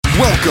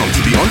Welcome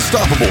to the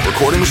Unstoppable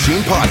Recording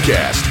Machine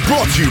Podcast,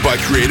 brought to you by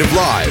Creative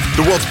Live,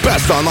 the world's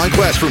best online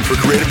classroom for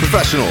creative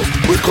professionals,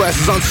 with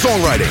classes on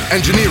songwriting,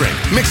 engineering,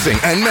 mixing,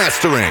 and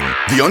mastering.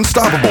 The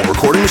Unstoppable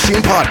Recording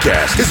Machine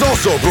Podcast is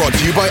also brought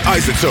to you by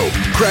Isotope,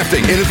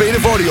 crafting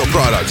innovative audio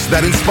products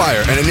that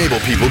inspire and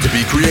enable people to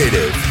be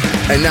creative.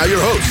 And now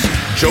your hosts,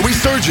 Joey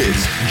Sturgis,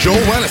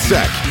 Joel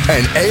Wanasek,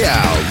 and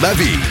Eyal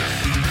Levy.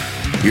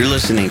 You're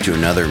listening to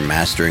another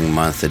Mastering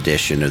Month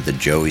edition of the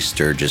Joey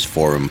Sturgis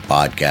Forum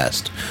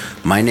podcast.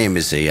 My name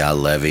is Eyal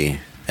Levy,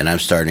 and I'm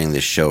starting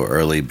this show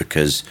early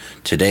because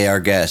today our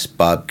guest,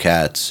 Bob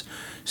Katz,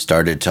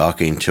 started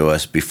talking to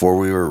us before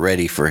we were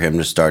ready for him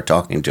to start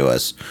talking to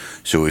us.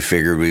 So we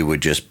figured we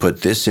would just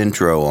put this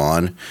intro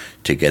on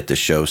to get the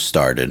show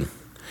started.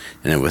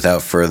 And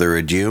without further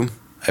ado,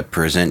 I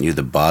present you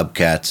the Bob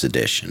Katz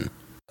edition.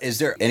 Is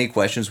there any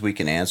questions we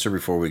can answer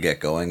before we get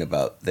going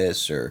about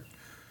this, or...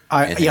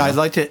 I'd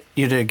like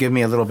you to give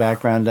me a little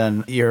background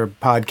on your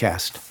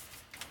podcast.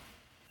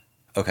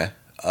 Okay.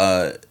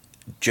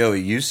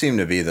 Joey, you seem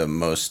to be the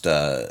most,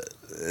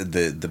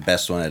 the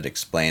best one at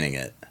explaining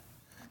it.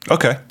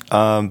 Okay.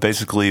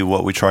 Basically,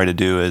 what we try to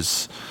do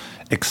is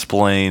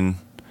explain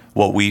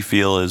what we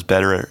feel is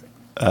better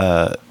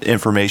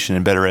information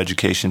and better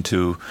education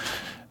to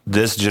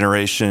this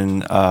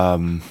generation,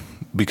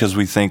 because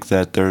we think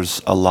that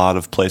there's a lot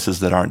of places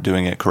that aren't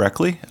doing it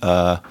correctly.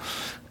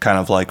 Kind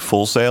of like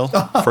Full Sail,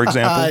 for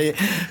example.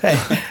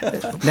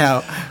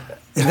 Now,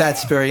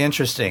 that's very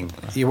interesting.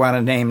 You want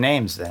to name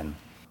names then?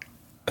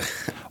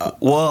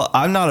 Well,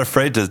 I'm not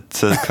afraid to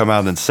come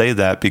out and say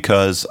that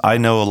because I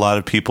know a lot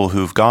of people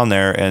who've gone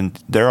there, and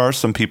there are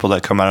some people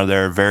that come out of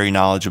there very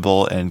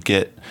knowledgeable and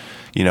get,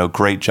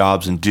 great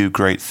jobs and do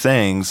great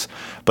things,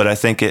 but I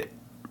think it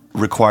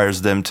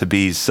requires them to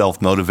be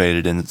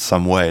self-motivated in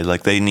some way.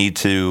 Like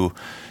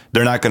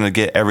they're not going to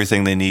get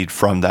everything they need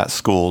from that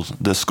school.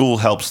 The school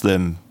helps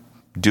them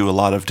do a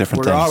lot of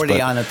different things. We're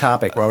already on the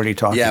topic. We're already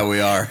talking. Yeah, we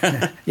are.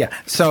 Yeah.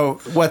 So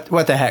what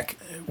the heck?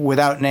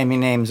 Without naming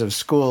names of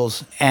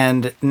schools,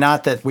 and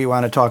not that we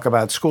want to talk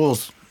about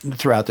schools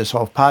throughout this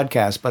whole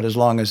podcast, but as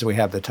long as we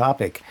have the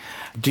topic,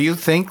 do you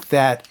think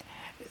that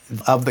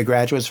of the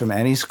graduates from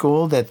any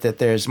school that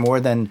there's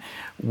more than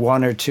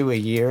one or two a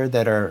year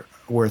that are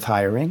worth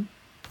hiring?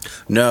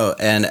 No,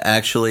 and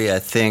actually I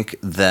think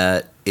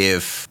that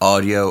if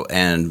audio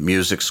and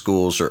music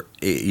schools, or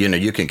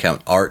you can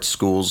count art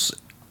schools,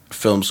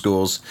 film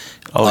schools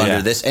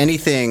under this,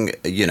 anything,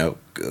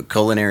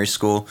 culinary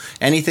school,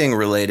 anything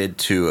related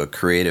to a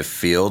creative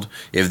field,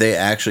 if they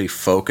actually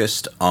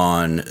focused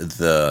on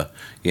the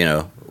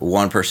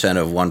 1%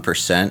 of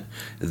 1%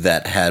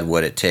 that had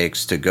what it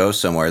takes to go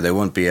somewhere, they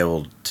wouldn't be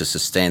able to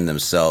sustain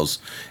themselves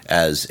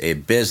as a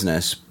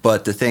business.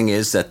 But the thing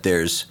is that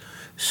there's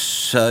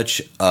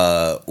such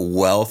a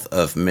wealth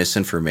of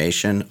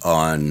misinformation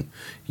on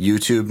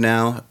YouTube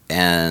now,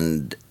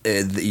 and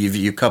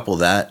you couple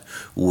that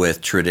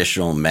with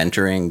traditional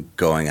mentoring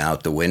going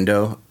out the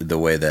window, the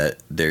way that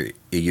it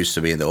used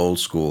to be in the old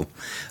school.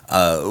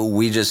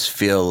 We just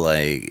feel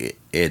like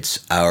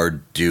it's our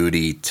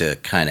duty to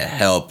kind of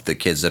help the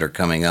kids that are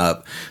coming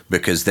up,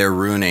 because they're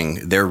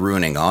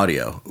ruining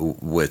audio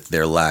with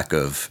their lack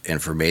of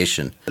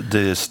information.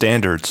 The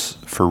standards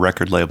for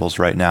record labels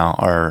right now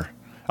are,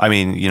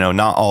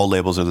 not all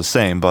labels are the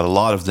same, but a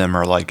lot of them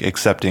are like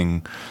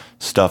accepting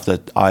stuff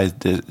that I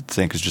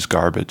think is just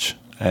garbage.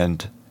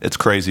 And it's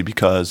crazy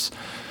because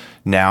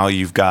now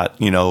you've got,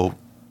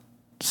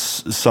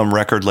 some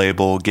record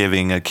label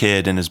giving a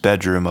kid in his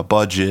bedroom a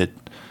budget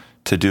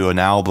to do an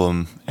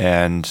album,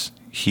 and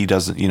he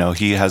doesn't,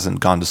 he hasn't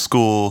gone to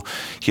school,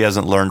 he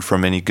hasn't learned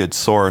from any good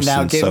source.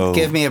 Now,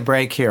 give me a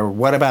break here.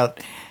 What about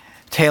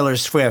Taylor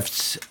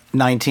Swift's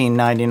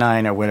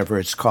 1999 or whatever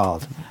it's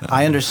called?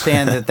 I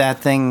understand that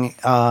thing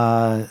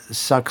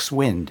sucks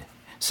wind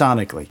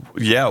sonically.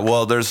 Yeah,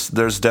 well, there's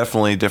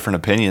definitely different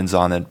opinions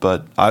on it,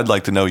 but I'd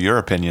like to know your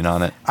opinion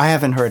on it. I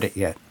haven't heard it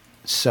yet,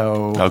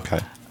 so okay.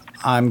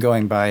 I'm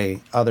going by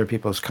other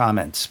people's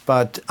comments,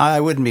 but I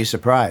wouldn't be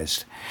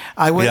surprised.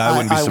 I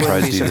wouldn't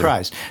be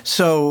surprised.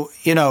 So,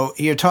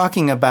 you're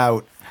talking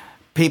about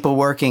people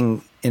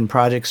working in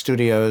project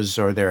studios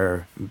or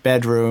their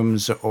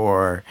bedrooms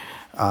or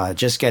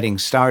just getting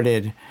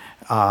started,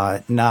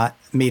 not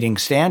meeting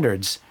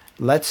standards.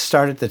 Let's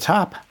start at the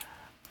top.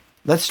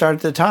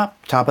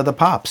 Top of the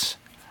pops.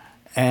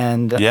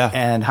 And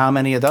how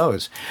many of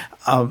those?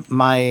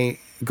 My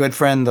good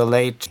friend, the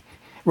late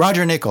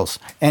Roger Nichols,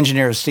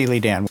 engineer of Steely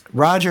Dan.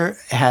 Roger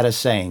had a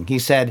saying. He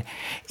said,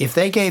 if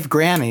they gave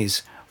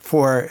Grammys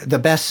for the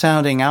best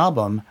sounding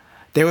album,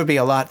 there would be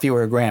a lot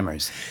fewer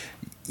Grammys.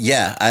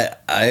 Yeah,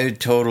 I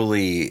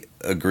totally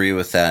agree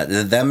with that.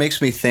 That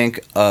makes me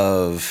think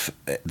of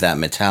that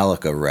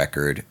Metallica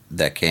record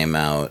that came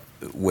out.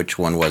 Which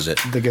one was it?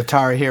 The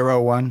Guitar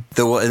Hero one?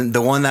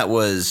 The one that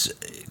was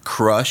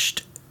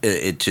crushed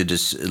to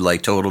just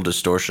like total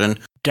distortion.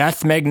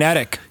 Death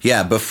Magnetic.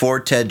 Yeah, before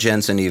Ted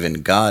Jensen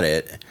even got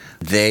it,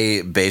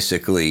 they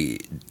basically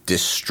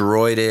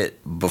destroyed it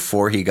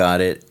before he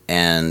got it,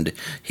 and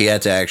he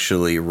had to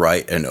actually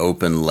write an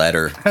open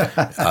letter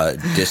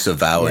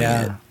disavowing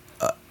it.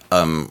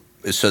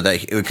 So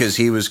that because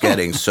he was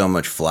getting so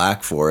much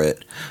flack for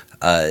it.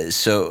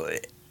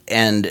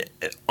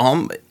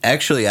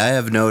 Actually, I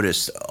have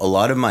noticed a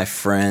lot of my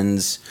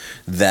friends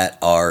that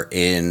are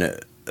in,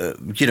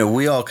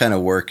 we all kind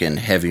of work in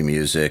heavy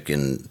music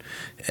and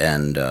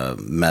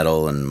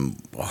metal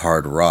and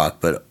hard rock,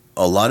 but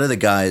a lot of the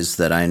guys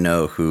that I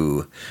know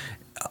who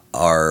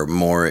are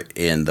more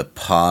in the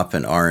pop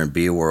and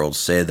R&B world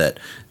say that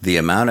the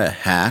amount of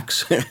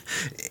hacks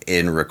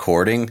in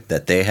recording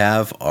that they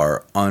have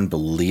are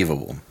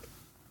unbelievable.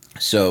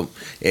 So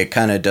it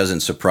kind of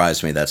doesn't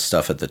surprise me that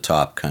stuff at the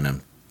top kind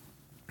of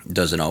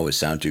doesn't always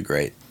sound too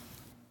great.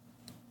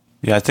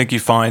 Yeah, I think you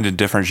find in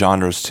different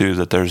genres too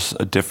that there's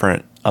a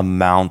different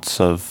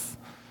amounts of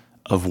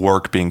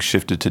work being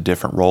shifted to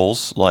different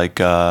roles. Like,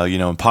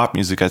 in pop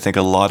music, I think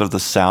a lot of the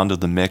sound of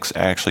the mix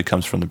actually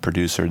comes from the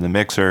producer. The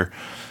mixer,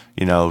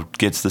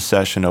 gets the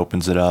session,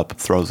 opens it up,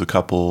 throws a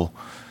couple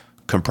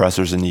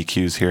compressors and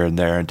EQs here and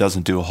there, and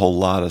doesn't do a whole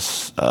lot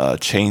of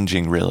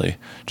changing really.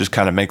 Just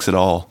kind of makes it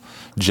all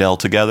gel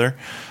together.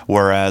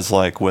 Whereas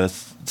like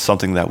with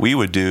something that we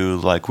would do,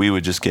 like we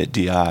would just get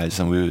DIs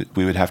and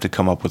we would have to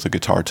come up with a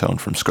guitar tone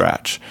from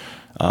scratch.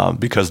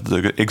 Because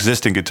the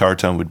existing guitar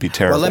tone would be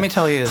terrible. Well, let me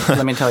tell you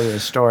a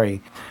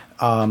story.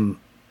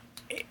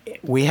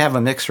 We have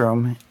a mix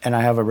room, and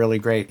I have a really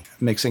great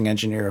mixing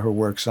engineer who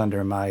works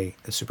under my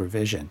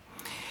supervision.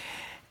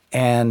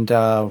 And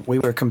we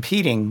were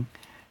competing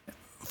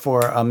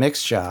for a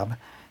mix job,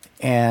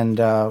 and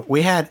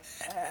we had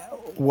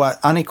what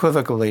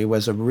unequivocally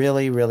was a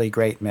really, really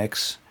great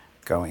mix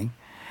going.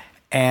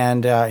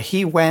 And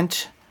he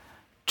went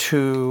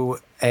to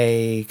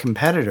a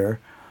competitor,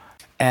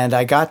 and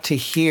I got to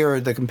hear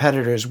the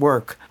competitor's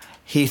work.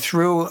 He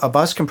threw a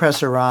bus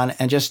compressor on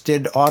and just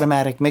did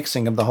automatic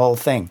mixing of the whole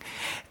thing.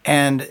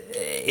 And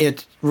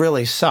it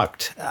really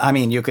sucked. I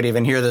mean, you could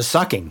even hear the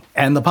sucking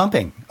and the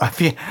pumping.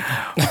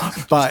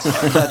 But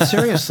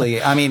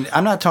seriously, I mean,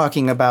 I'm not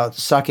talking about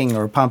sucking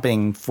or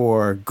pumping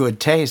for good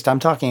taste. I'm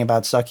talking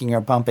about sucking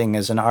or pumping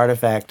as an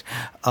artifact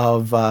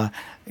of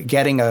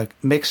getting a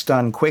mix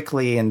done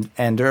quickly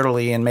and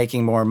dirtily and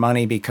making more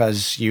money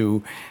because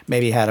you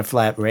maybe had a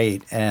flat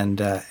rate and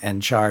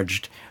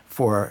charged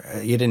for,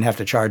 you didn't have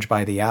to charge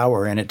by the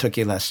hour and it took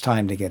you less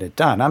time to get it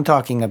done. I'm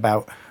talking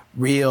about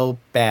real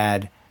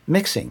bad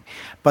mixing.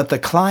 But the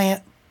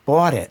client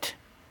bought it.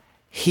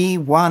 He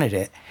wanted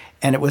it.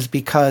 And it was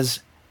because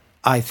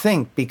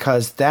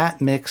that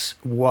mix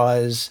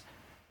was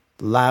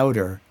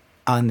louder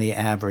on the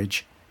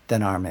average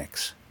than our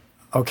mix.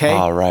 Okay?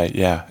 Oh, right,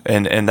 yeah.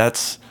 And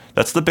that's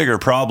the bigger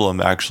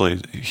problem,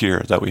 actually,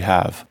 here that we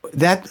have.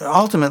 That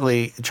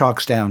ultimately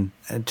chalks down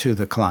to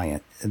the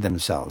client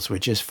themselves,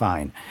 which is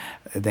fine.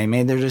 They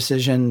made their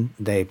decision.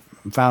 They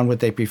found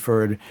what they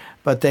preferred.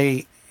 But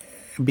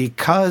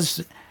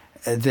because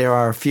there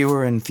are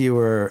fewer and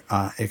fewer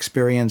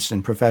experienced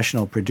and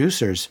professional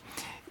producers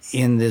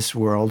in this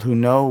world who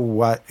know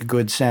what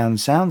good sound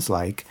sounds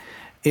like,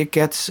 it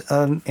gets,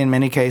 in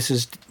many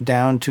cases,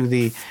 down to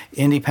the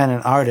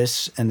independent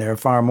artists, and there are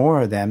far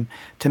more of them,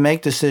 to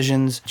make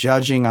decisions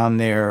judging on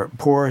their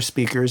poor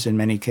speakers in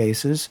many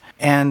cases,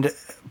 and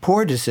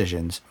poor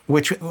decisions,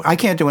 which I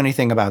can't do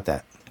anything about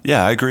that.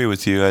 Yeah, I agree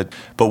with you.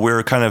 But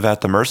we're kind of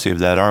at the mercy of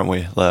that, aren't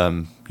we?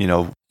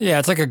 Yeah,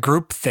 it's like a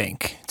group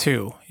think,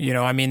 too.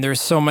 I mean,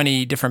 there's so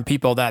many different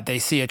people that they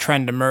see a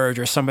trend emerge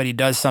or somebody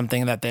does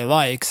something that they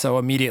like, so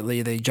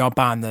immediately they jump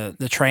on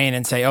the train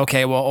and say,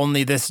 okay, well,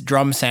 only this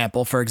drum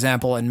sample, for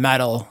example, in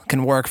metal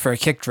can work for a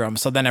kick drum.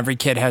 So then every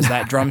kid has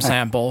that drum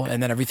sample,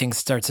 and then everything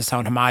starts to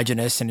sound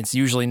homogenous, and it's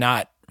usually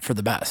not for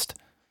the best.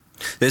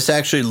 This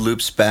actually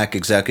loops back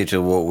exactly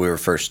to what we were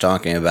first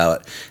talking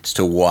about as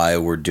to why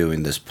we're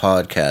doing this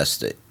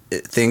podcast.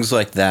 Things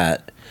like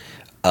that.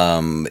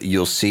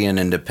 You'll see an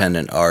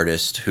independent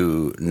artist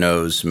who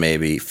knows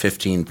maybe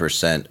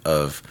 15%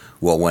 of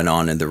what went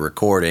on in the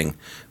recording,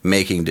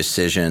 making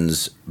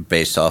decisions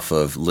based off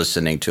of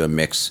listening to a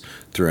mix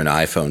through an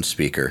iPhone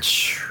speaker.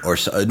 Or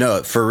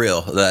no, for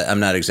real, I'm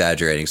not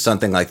exaggerating.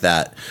 Something like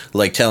that,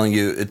 like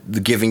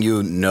giving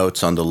you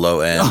notes on the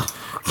low end.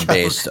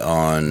 Based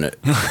on an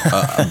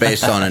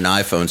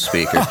iPhone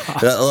speaker.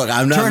 Look,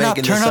 I'm not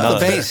making this up. Turn up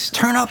the bass.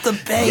 Turn up the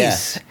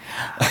bass.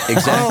 Yeah,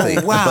 exactly.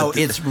 Oh wow,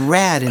 it's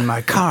rad in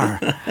my car.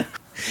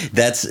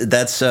 That's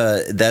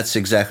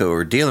exactly what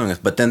we're dealing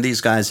with. But then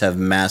these guys have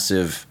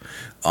massive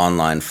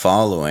online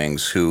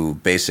followings who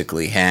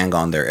basically hang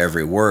on their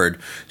every word.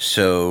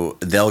 So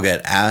they'll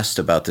get asked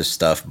about this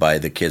stuff by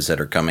the kids that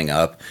are coming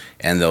up,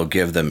 and they'll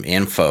give them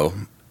info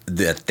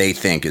that they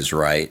think is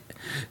right.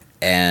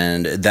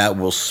 And that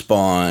will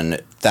spawn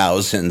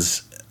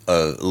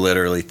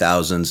literally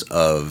thousands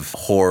of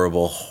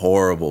horrible,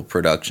 horrible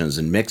productions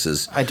and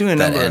mixes. I do a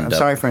number. I'm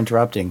sorry for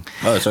interrupting.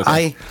 Oh, it's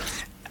okay.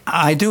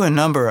 I do a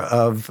number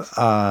of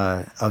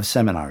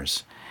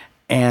seminars,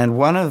 And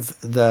one of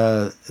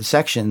the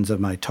sections of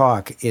my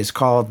talk is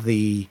called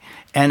the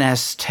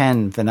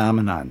NS10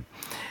 phenomenon.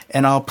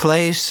 And I'll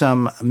play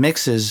some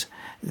mixes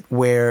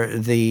where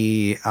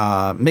the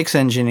mix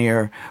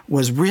engineer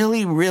was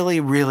really, really,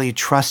 really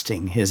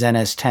trusting his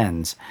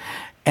NS10s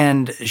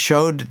and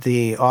showed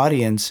the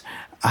audience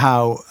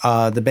how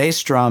the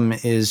bass drum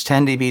is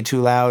 10 dB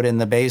too loud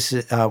and the bass,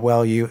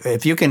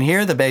 if you can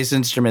hear the bass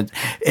instrument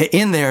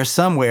in there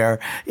somewhere,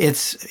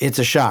 it's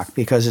a shock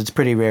because it's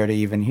pretty rare to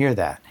even hear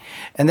that.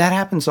 And that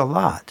happens a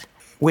lot.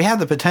 We have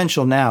the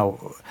potential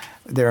now.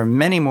 There are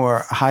many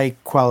more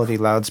high-quality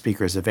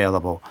loudspeakers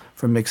available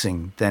for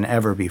mixing than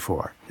ever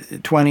before.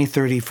 20,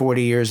 30,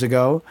 40 years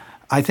ago,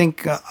 I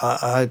think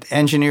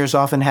engineers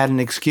often had an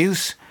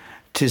excuse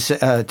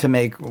to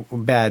make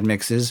bad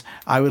mixes.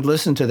 I would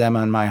listen to them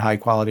on my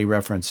high-quality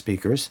reference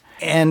speakers.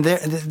 And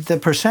the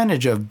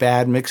percentage of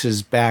bad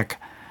mixes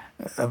back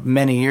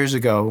many years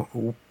ago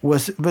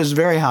was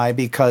very high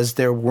because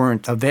there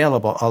weren't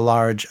available a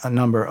large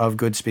number of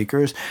good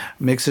speakers.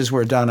 Mixes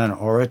were done on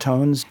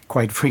Oratones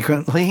quite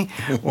frequently,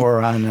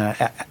 or on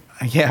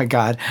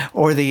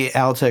or the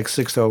Altec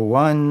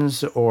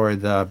 601s, or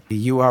the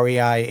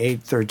UREI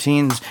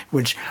 813s,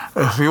 which,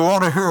 if you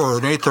want to hear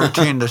an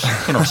 813,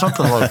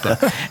 something like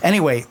that.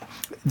 Anyway,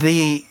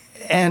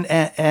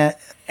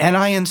 and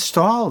I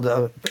installed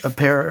a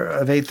pair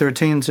of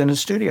 813s in a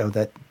studio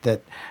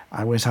that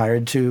I was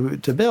hired to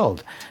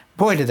build.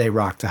 Boy, did they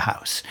rock the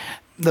house.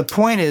 The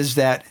point is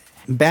that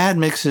bad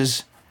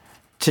mixes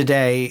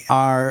today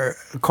are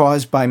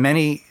caused by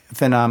many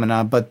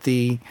phenomena, but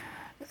the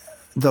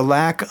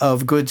lack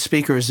of good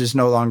speakers is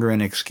no longer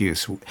an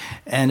excuse.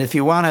 And if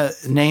you want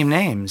to name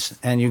names,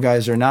 and you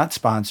guys are not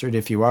sponsored,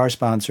 if you are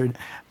sponsored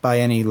by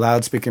any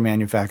loudspeaker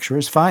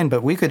manufacturers, fine,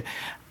 but we could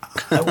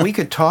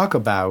talk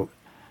about,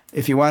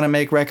 if you want to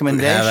make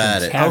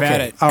recommendations. Have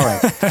at it. All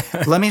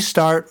right. Let me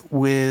start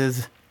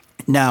with,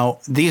 now,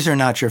 these are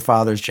not your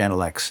father's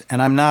Genelecs,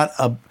 and I'm not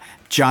a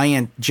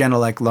giant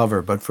Genelec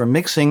lover, but for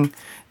mixing,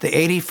 the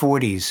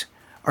 8040s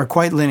are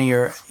quite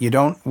linear. You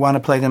don't want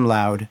to play them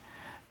loud,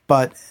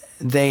 but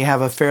they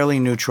have a fairly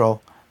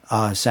neutral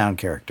sound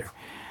character.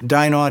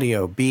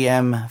 Dynaudio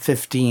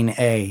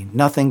BM15A,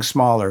 nothing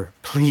smaller,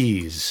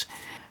 please.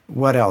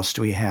 What else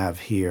do we have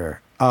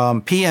here?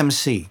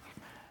 PMC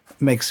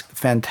makes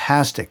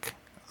fantastic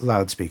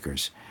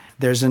loudspeakers.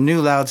 There's a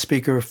new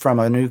loudspeaker from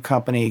a new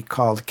company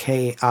called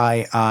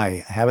KII.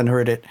 I haven't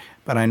heard it,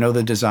 but I know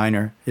the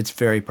designer. It's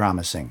very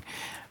promising.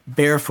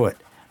 Barefoot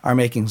are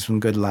making some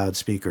good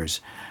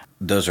loudspeakers.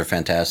 Those are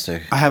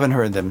fantastic. I haven't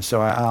heard them,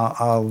 so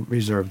I'll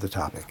reserve the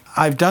topic.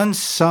 I've done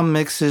some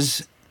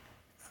mixes.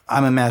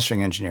 I'm a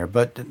mastering engineer,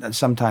 but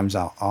sometimes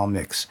I'll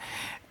mix.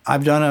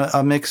 I've done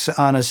a mix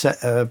on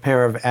a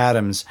pair of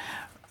Adams.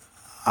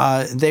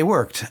 They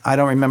worked. I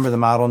don't remember the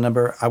model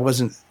number. I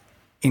wasn't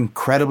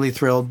incredibly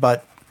thrilled,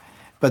 but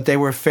they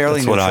were fairly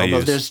neutral. What I use.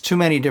 But there's too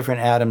many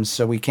different Adams,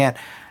 so we can't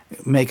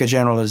make a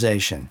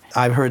generalization.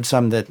 I've heard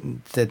some that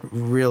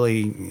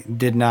really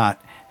did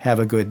not have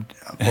a good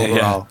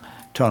overall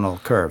tonal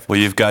curve. Well,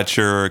 you've got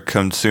your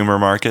consumer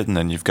market, and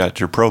then you've got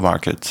your pro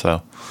market.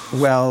 So,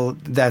 well,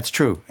 that's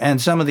true.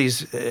 And some of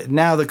these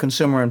now, the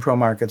consumer and pro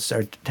markets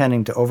are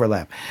tending to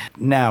overlap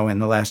now in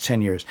the last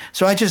 10 years.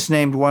 So I just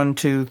named 1,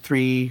 2,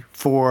 3,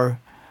 4,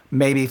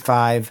 maybe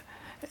 5,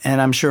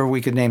 and I'm sure we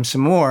could name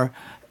some more.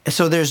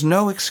 So there's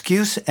no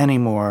excuse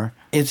anymore.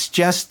 It's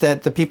just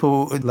that the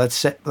people,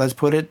 let's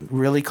put it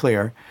really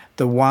clear,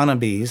 the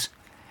wannabes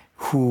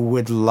who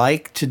would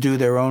like to do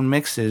their own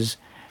mixes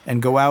and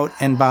go out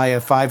and buy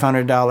a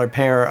 $500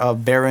 pair of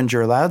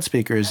Behringer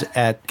loudspeakers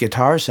at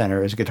Guitar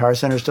Center. Is Guitar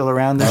Center still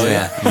around this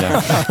year?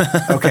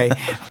 Yeah. Okay.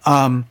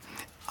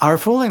 Are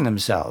fooling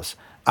themselves.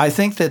 I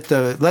think that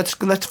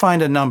let's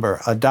find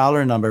a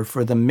dollar number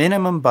for the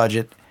minimum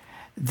budget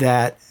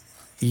that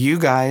you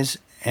guys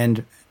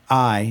and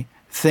I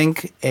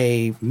think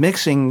a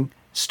mixing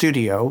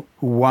studio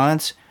who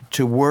wants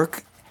to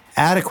work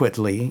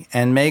adequately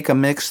and make a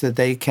mix that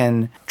they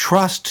can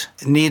trust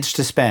needs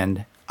to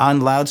spend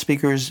on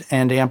loudspeakers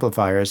and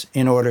amplifiers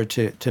in order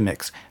to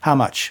mix. How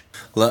much?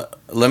 Let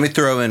me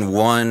throw in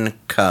one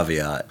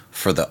caveat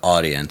for the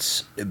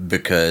audience,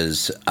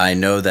 because I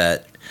know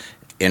that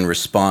in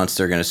response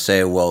they're going to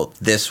say, well,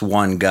 this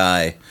one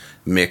guy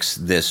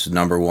mixed this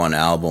 #1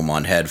 album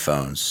on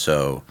headphones,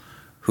 so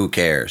who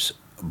cares?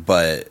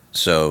 But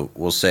so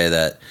we'll say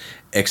that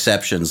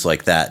exceptions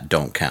like that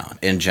don't count.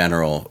 In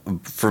general,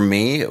 for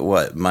me,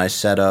 my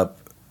setup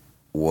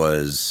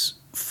was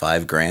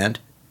 $5,000.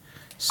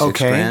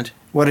 $6,000.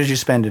 What did you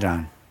spend it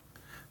on?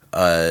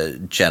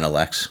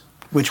 Genelecs.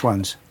 Which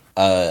ones?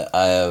 I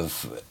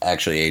have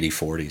actually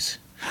 8040s.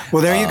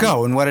 Well, there you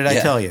go. And what did I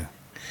tell you?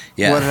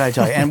 Yeah. What did I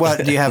tell you? And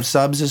what, do you have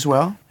subs as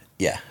well?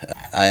 Yeah.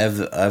 I have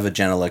a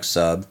Genelex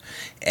sub,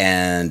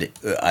 and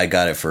I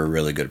got it for a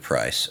really good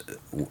price.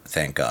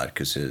 Thank God,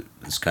 because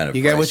it's kind of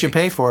You get pricey. what you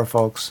pay for,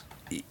 folks.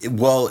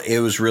 Well, it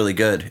was really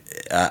good.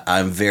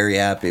 I'm very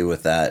happy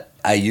with that.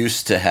 I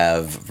used to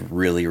have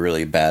really,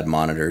 really bad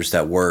monitors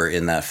that were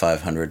in that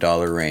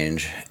 $500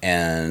 range.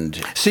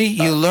 And see,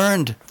 you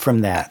learned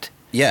from that.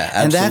 Yeah,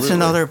 absolutely. And that's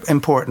another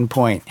important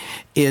point,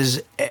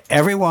 is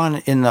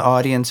everyone in the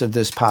audience of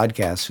this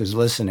podcast who's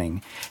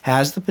listening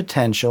has the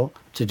potential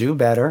to do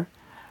better,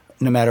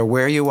 no matter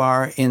where you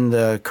are in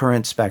the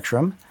current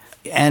spectrum.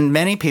 And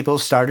many people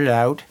started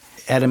out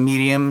at a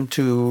medium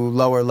to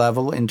lower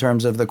level in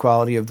terms of the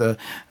quality of the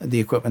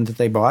equipment that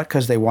they bought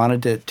because they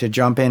wanted to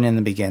jump in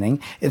the beginning.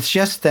 It's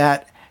just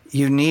that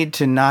you need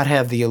to not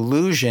have the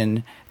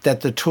illusion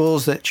that the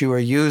tools that you are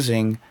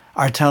using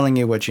are telling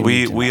you what you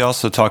need to know. We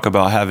also talk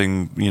about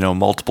having,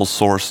 multiple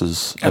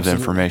sources of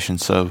information,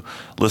 so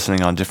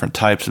listening on different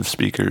types of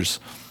speakers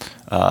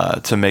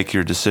to make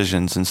your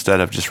decisions instead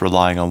of just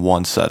relying on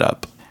one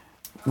setup.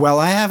 Well,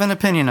 I have an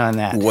opinion on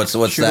that. What's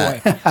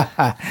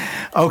that?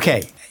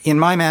 Okay. In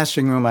my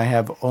mastering room, I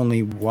have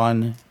only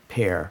one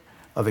pair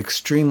of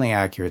extremely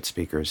accurate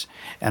speakers,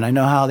 and I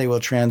know how they will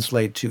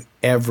translate to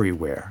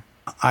everywhere.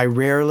 I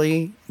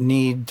rarely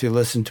need to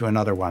listen to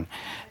another one.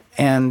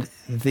 And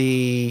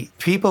the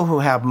people who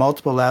have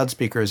multiple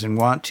loudspeakers and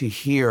want to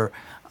hear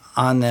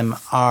on them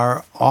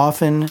are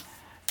often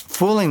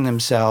fooling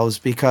themselves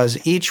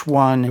because each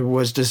one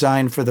was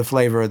designed for the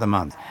flavor of the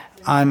month.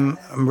 I'm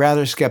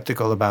rather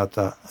skeptical about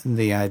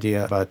the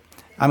idea, but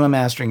I'm a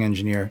mastering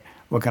engineer.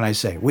 What can I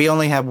say? We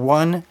only have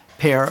one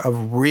pair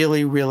of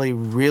really, really,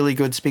 really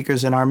good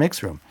speakers in our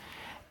mix room,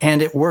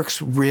 and it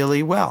works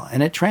really well,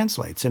 and it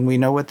translates, and we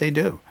know what they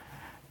do.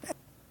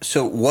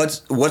 So what's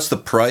the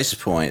price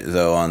point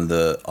though on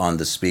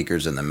the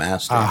speakers and the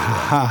mastering?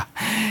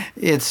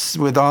 It's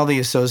with all the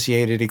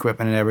associated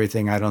equipment and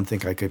everything. I don't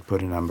think I could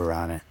put a number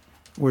on it.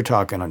 We're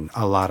talking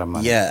a lot of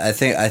money. Yeah, I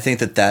think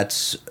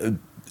that's,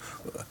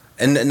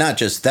 and not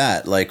just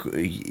that. Like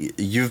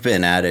you've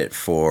been at it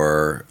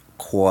for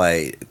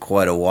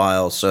quite a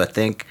while, so I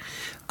think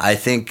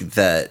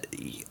that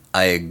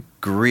I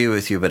agree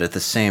with you, but at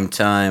the same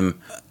time,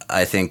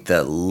 I think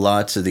that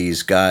lots of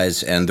these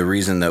guys, and the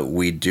reason that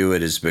we do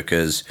it is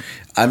because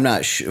I'm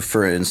not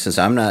for instance,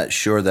 I'm not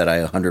sure that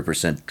I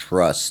 100%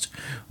 trust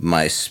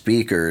my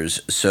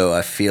speakers, so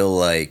I feel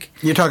like...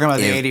 You're talking about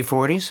the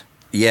 8040s?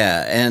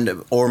 Yeah,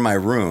 or my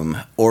room,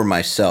 or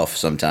myself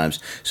sometimes.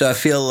 So I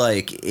feel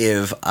like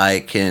if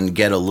I can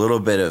get a little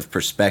bit of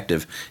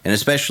perspective, and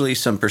especially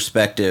some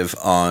perspective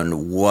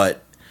on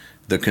what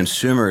the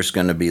consumer is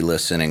going to be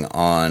listening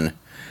on,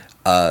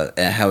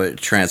 and how it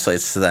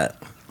translates to that.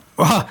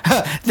 Well,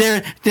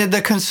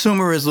 the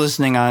consumer is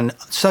listening on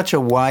such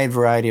a wide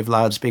variety of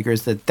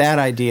loudspeakers that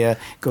idea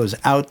goes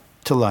out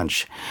to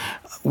lunch.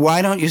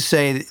 Why don't you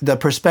say the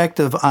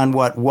perspective on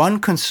what one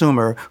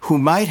consumer who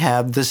might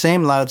have the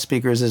same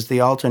loudspeakers as the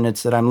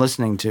alternates that I'm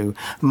listening to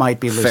might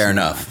be listening? Fair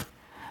enough.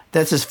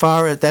 That's as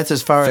far as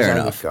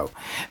I would go.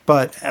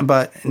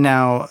 But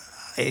now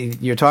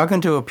you're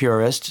talking to a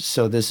purist,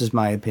 so this is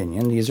my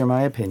opinion. These are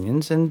my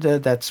opinions, and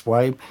that's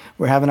why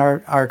we're having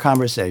our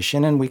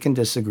conversation, and we can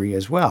disagree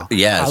as well.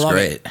 Yeah, it's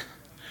great.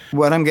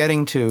 What I'm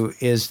getting to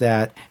is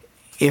that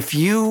if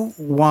you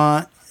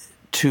want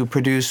to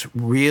produce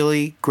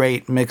really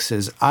great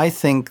mixes, I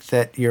think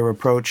that your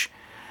approach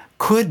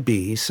could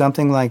be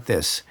something like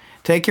this.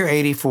 Take your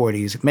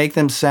 8040s, make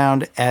them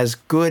sound as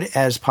good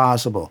as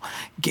possible.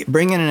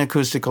 Bring in an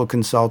acoustical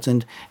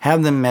consultant,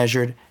 have them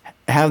measured,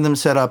 have them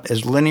set up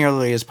as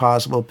linearly as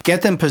possible,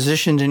 get them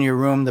positioned in your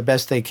room the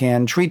best they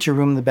can, treat your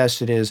room the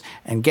best it is,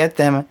 and get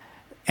them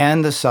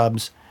and the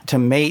subs to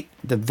mate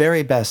the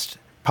very best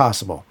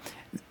possible.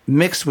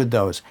 Mix with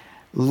those.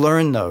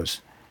 Learn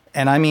those.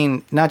 And I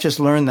mean, not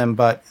just learn them,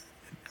 but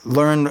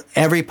learn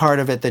every part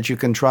of it that you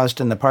can trust,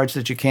 and the parts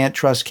that you can't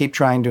trust, keep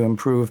trying to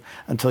improve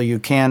until you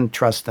can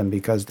trust them,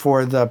 because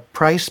for the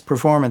price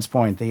performance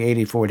point, the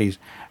 8040s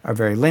are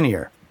very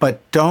linear.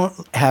 But don't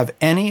have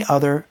any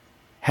other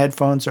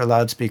headphones or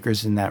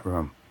loudspeakers in that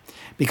room,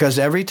 because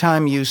every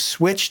time you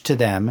switch to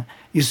them,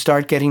 you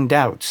start getting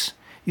doubts.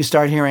 You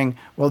start hearing,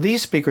 well,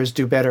 these speakers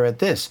do better at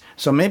this,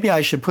 so maybe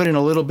I should put in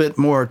a little bit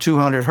more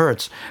 200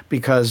 hertz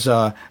because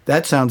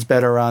that sounds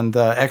better on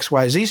the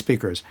XYZ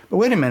speakers. But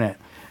wait a minute,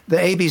 the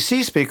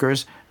ABC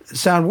speakers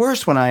sound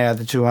worse when I add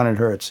the 200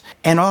 hertz.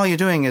 And all you're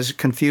doing is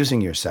confusing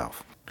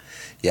yourself.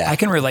 Yeah, I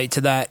can relate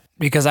to that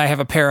because I have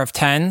a pair of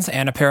 10s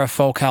and a pair of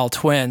Focal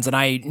twins, and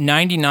I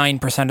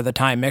 99% of the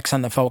time mix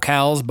on the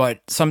Focals, but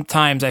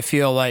sometimes I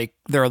feel like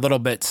they're a little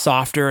bit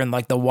softer in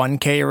like the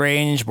 1K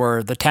range,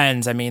 where the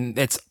 10s, I mean,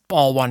 it's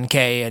all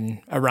 1K and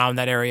around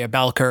that area,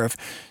 bell curve.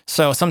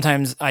 So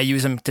sometimes I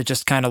use them to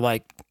just kind of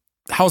like,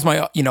 how's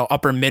my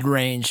upper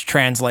mid-range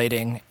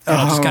translating? And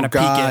I'll just kind of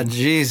peek in.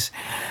 Geez.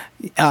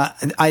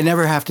 I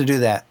never have to do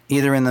that,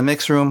 either in the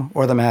mix room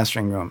or the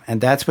mastering room.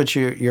 And that's what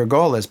your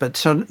goal is. But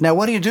so now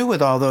what do you do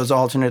with all those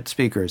alternate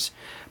speakers?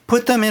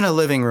 Put them in a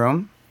living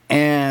room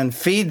and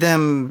feed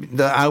them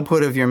the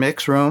output of your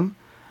mix room.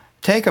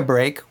 Take a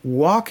break,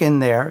 walk in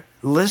there,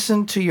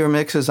 listen to your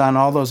mixes on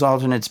all those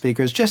alternate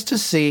speakers just to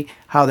see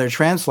how they're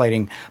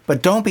translating.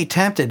 But don't be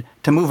tempted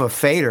to move a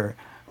fader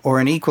or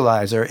an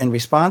equalizer in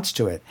response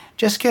to it.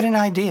 Just get an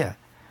idea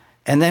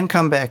and then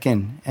come back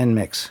in and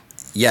mix.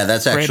 Yeah,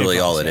 that's actually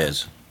all it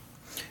is.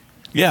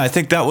 Yeah, I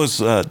think that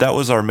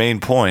was our main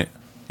point.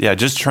 Yeah,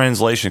 just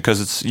translation,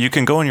 because you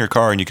can go in your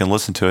car and you can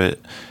listen to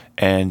it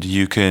and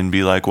you can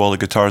be like, well, the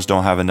guitars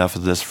don't have enough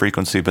of this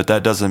frequency, but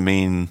that doesn't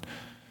mean,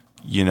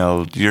 you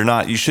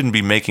shouldn't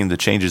be making the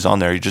changes on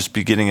there. You just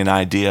be getting an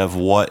idea of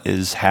what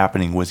is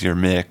happening with your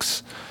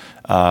mix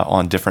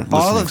on different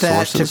listening sources. All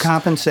of that to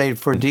compensate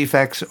for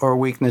defects or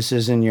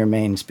weaknesses in your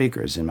main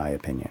speakers, in my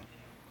opinion.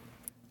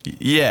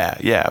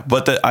 Yeah.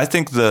 But I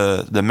think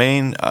the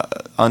main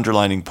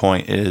underlining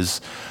point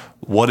is,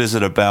 what is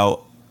it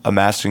about a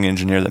mastering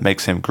engineer that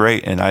makes him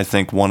great? And I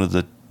think one of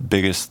the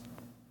biggest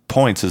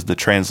points is the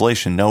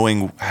translation,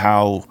 knowing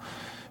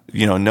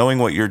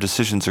what your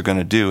decisions are going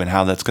to do and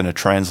how that's going to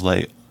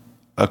translate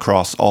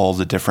across all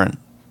the different,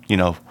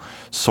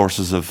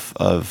 sources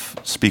of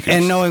speakers.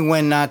 And knowing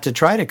when not to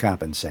try to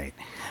compensate.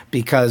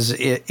 Because, my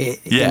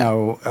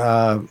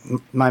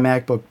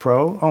MacBook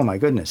Pro, oh my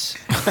goodness,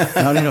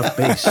 not enough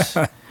bass.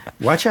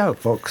 Watch out,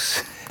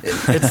 folks.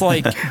 It's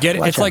like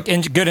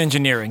good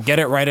engineering. Get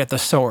it right at the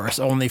source,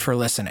 only for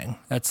listening.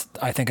 That's,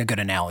 I think, a good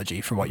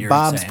analogy for what you're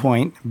saying. Bob's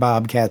point,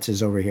 Bob Katz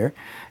is over here,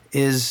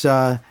 is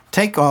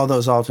take all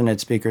those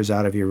alternate speakers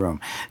out of your room.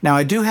 Now,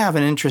 I do have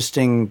an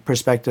interesting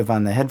perspective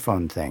on the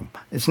headphone thing.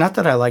 It's not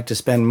that I like to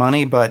spend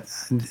money,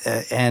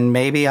 and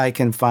maybe I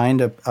can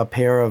find a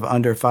pair of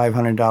under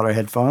 $500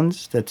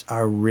 headphones that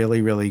are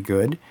really, really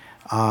good.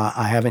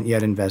 I haven't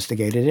yet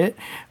investigated it,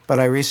 but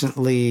I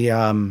recently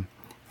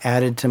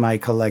added to my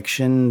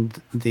collection,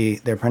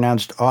 they're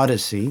pronounced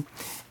Odyssey,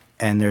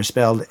 and they're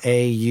spelled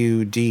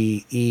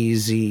Audeze,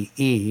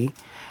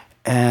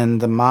 and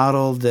the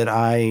model that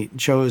I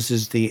chose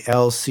is the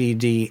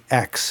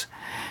LCD-X.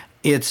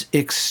 It's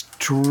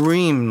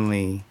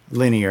extremely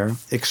linear,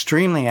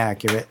 extremely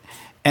accurate,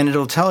 and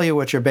it'll tell you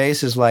what your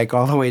bass is like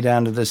all the way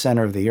down to the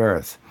center of the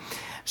earth.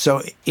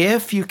 So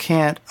if you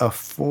can't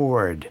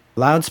afford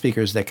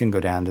loudspeakers that can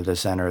go down to the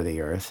center of the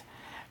earth,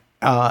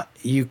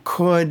 you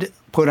could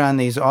put on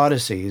these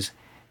Odysseys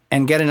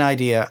and get an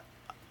idea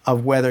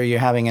of whether you're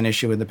having an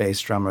issue with the bass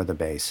drum or the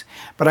bass.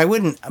 But I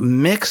wouldn't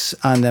mix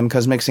on them,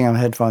 because mixing on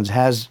headphones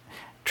has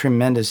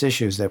tremendous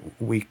issues that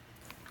we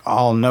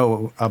all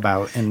know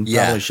about and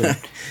probably should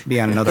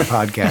be on another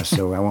podcast,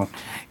 so I won't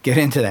get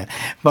into that.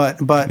 But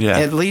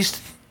at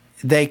least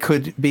they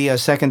could be a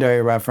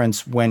secondary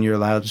reference when your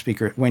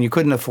loudspeaker, when you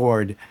couldn't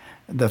afford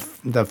the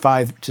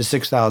 $5,000 to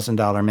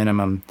 $6,000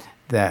 minimum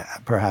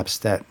that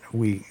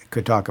we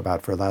could talk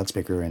about for a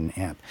loudspeaker and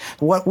amp.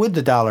 What would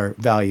the dollar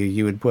value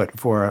you would put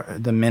for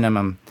the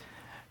minimum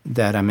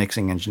that a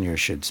mixing engineer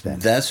should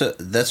spend? That's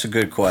a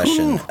good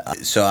question.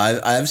 So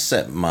I've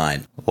set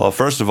mine. Well,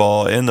 first of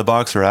all, in the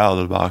box or out of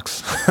the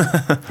box?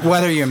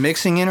 Whether you're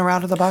mixing in or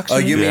out of the box? Oh,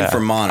 you mean for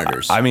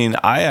monitors? I mean,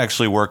 I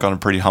actually work on a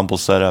pretty humble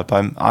setup.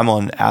 I'm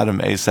on Atom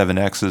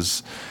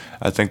A7Xs.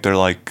 I think they're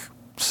like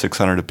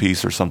 $600 a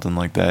piece or something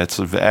like that.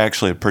 It's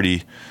actually a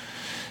pretty...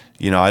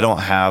 I don't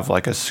have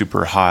like a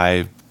super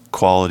high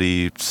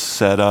quality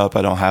setup.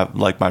 I don't have,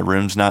 like, my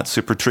room's not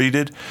super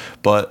treated,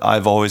 but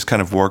I've always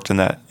kind of worked in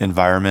that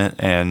environment,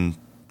 and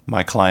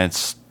my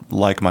clients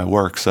like my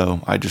work,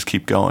 so I just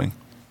keep going.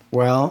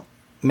 Well,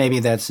 maybe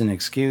that's an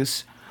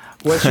excuse.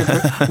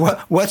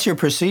 What's your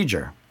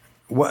procedure?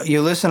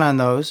 You listen on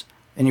those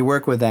and you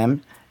work with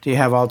them. Do you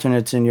have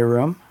alternates in your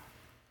room?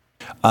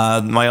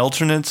 My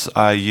alternates,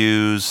 I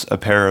use a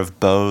pair of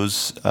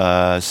Bose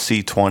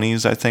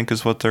C20s, I think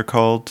is what they're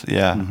called.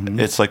 Yeah,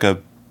 It's like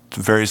a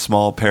very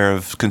small pair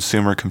of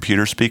consumer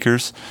computer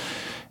speakers,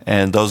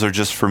 and those are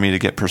just for me to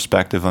get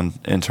perspective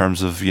in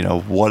terms of,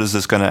 what is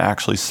this going to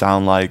actually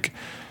sound like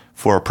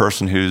for a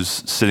person who's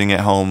sitting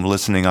at home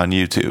listening on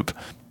YouTube.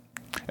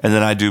 And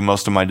then I do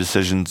most of my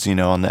decisions,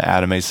 on the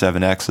Atom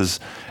A7Xs,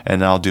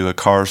 and I'll do a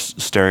car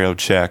stereo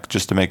check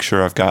just to make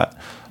sure I've got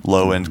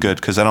low end good,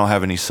 because I don't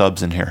have any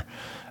subs in here.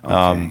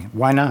 Okay.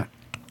 Why not?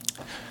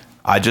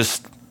 I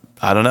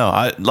don't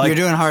know. You're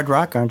doing hard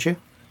rock, aren't you?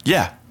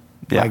 Yeah.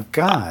 My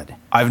God.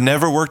 I've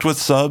never worked with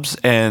subs,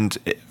 and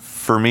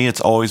for me,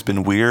 it's always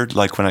been weird.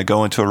 Like, when I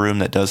go into a room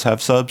that does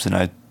have subs and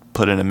I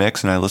put in a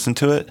mix and I listen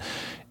to it,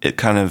 it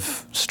kind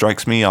of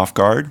strikes me off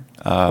guard.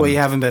 Well, you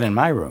haven't been in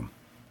my room.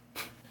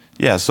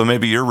 Yeah, so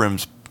maybe your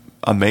room's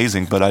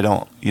amazing, but I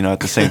don't,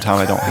 at the same time,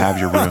 I don't have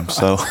your room.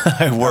 So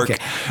I work,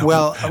 okay.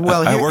 Well,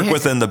 I work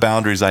within the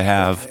boundaries I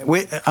have.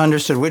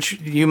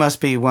 Understood. You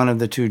must be one of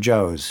the two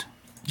Joes.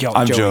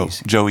 I'm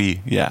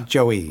Joey, yeah.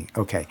 Joey,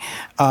 okay.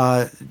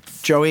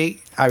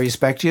 Joey, I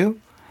respect you,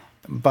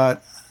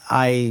 but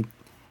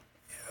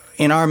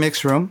in our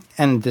mix room,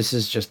 and this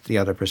is just the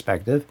other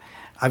perspective,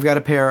 I've got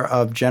a pair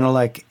of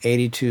Genelec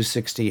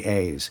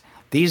 8260As.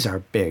 These are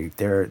big.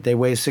 They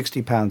weigh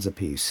 60 pounds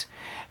apiece.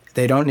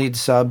 They don't need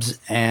subs,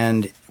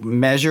 and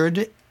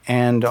measured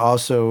and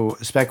also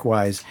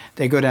spec-wise,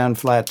 they go down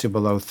flat to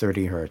below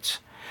 30 hertz.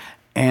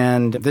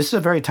 And this is a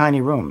very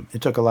tiny room.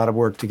 It took a lot of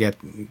work to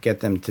get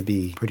them to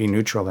be pretty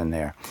neutral in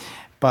there.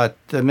 But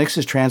the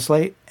mixes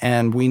translate,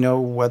 and we know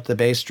what the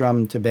bass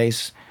drum to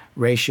bass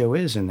ratio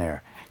is in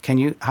there.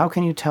 How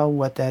can you tell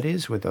what that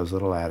is with those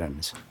little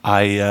atoms?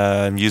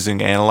 I'm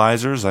using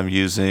analyzers. I'm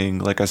using,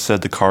 like I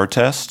said, the car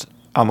test.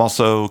 I'm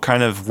also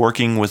kind of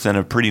working within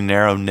a pretty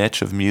narrow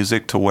niche of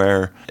music to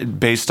where,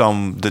 based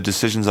on the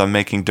decisions I'm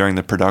making during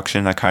the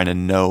production, I kind of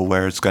know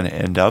where it's going to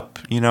end up.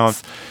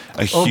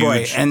 Oh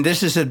boy! And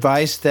this is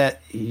advice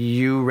that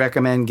you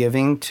recommend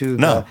giving to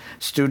the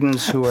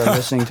students who are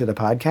listening to the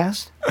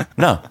podcast?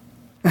 No.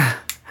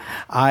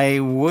 I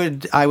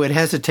would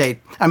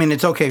hesitate. I mean,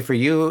 it's okay for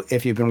you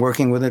if you've been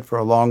working with it for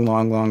a long,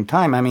 long, long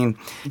time. I mean,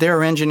 there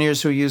are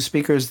engineers who use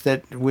speakers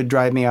that would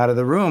drive me out of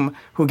the room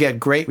who get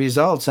great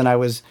results, and I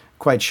was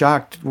quite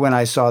shocked when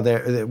I saw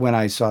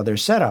their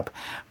setup.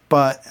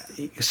 But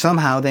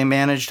somehow they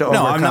managed to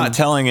overcome. No, I'm not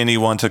telling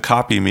anyone to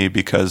copy me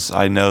because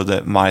I know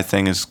that my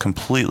thing is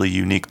completely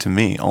unique to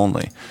me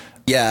only.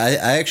 Yeah,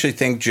 I actually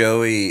think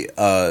Joey.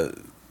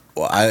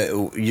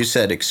 You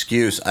said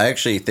excuse. I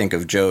actually think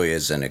of Joey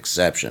as an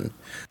exception.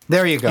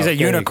 There you go. He's a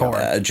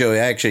unicorn. Joey,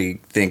 I actually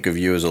think of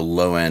you as a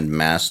low-end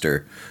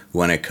master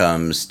when it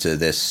comes to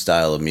this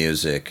style of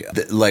music.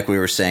 Like we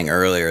were saying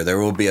earlier, there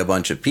will be a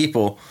bunch of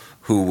people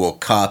who will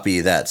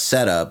copy that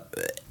setup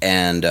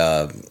and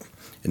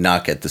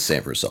not get the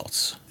same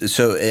results.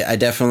 So I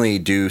definitely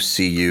do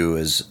see you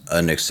as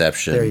an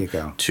exception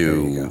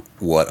to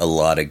what a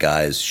lot of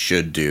guys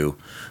should do,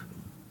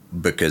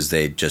 because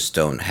they just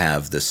don't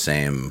have the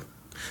same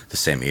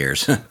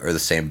ears or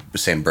the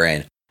same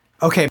brain.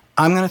 Okay,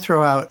 I'm going to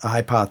throw out a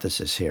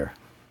hypothesis here.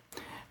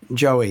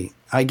 Joey,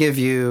 I give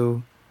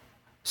you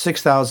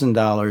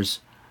 $6,000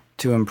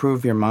 to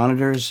improve your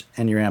monitors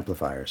and your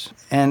amplifiers.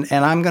 And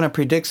I'm going to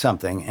predict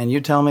something, and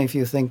you tell me if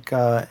you think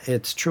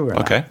it's true or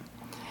not. Okay.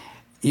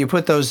 You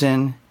put those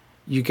in,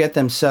 you get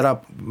them set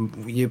up,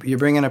 you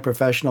bring in a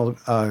professional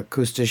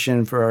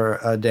acoustician for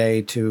a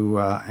day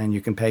and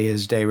you can pay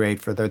his day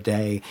rate for the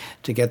day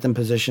to get them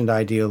positioned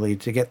ideally,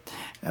 to get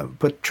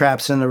put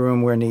traps in the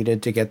room where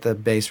needed to get the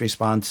bass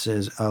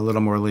responses a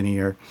little more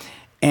linear.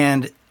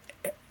 And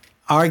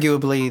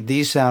arguably,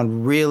 these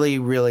sound really,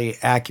 really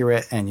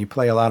accurate, and you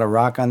play a lot of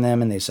rock on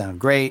them, and they sound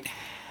great.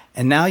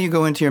 And now you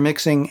go into your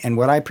mixing, and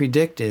what I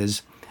predict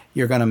is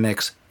you're going to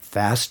mix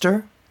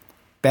faster,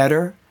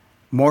 better,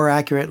 more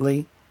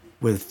accurately,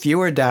 with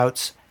fewer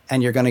doubts,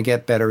 and you're going to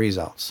get better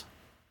results.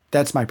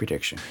 That's my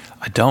prediction.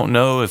 I don't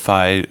know if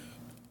I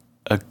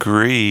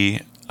agree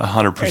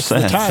 100%. It's the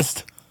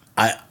test.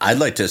 I'd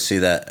like to see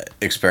that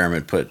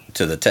experiment put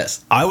to the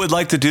test. I would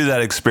like to do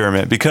that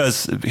experiment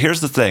because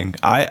here's the thing.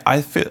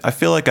 I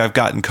feel like I've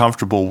gotten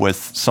comfortable with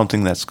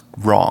something that's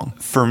wrong.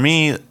 For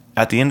me,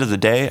 at the end of the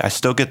day, I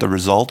still get the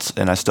results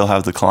and I still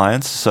have the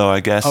clients. So I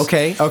guess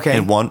okay.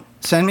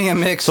 Send me a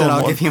mix and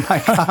I'll give you my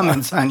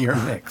comments on your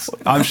mix.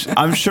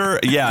 I'm sure,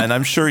 yeah, and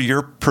I'm sure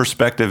your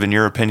perspective and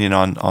your opinion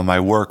on my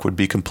work would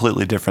be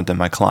completely different than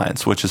my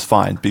clients, which is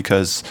fine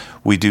because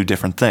we do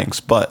different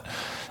things. But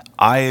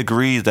I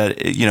agree that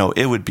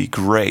it would be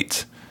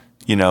great,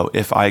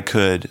 if I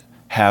could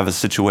have a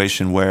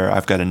situation where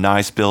I've got a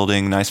nice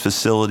building, nice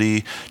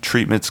facility,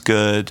 treatment's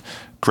good,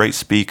 great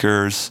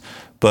speakers,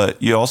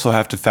 but you also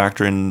have to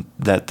factor in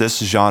that this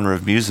genre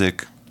of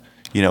music,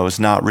 is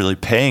not really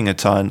paying a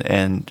ton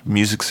and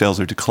music sales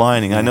are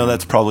declining. I know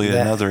that's probably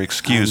another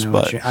excuse,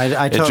 but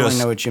I totally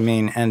know what you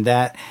mean. And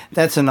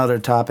that's another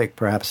topic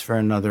perhaps for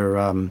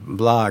another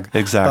blog.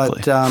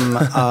 Exactly.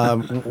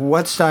 But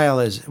what style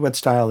is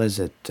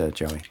it,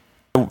 Joey?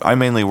 I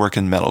mainly work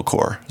in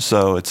metalcore.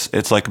 So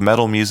it's like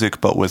metal music,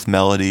 but with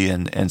melody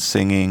and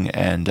singing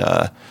and,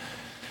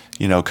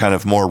 kind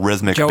of more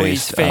rhythmic based.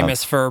 Joey's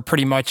famous for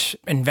pretty much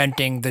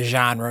inventing the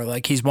genre.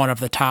 Like he's one of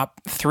the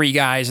top 3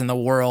 guys in the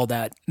world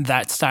at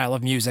that style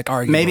of music,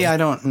 arguably. Maybe I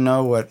don't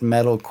know what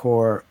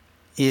metalcore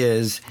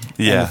is.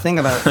 Yeah. And the thing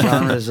about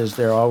genres is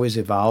they're always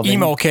evolving.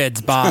 Emo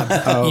kids, Bob.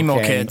 Emo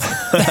kids.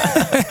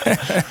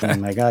 Oh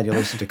my God, you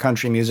listen to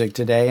country music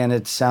today and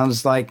it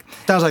sounds like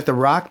the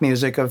rock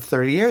music of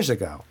 30 years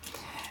ago.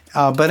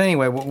 But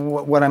anyway,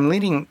 what I'm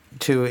leading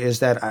to is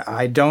that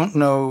I don't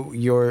know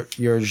your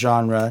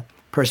genre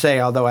per se,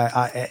 although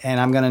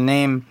I'm going to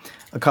name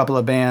a couple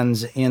of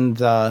bands in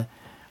the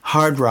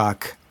hard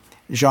rock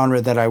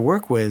genre that I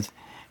work with,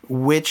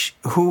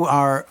 who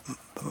are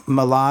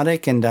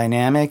melodic and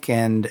dynamic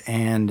and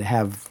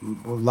have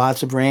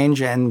lots of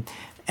range and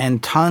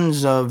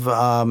tons of,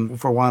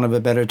 for want of a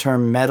better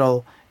term,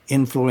 metal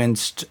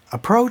influenced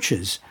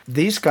approaches.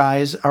 These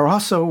guys are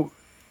also,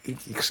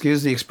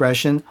 excuse the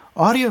expression,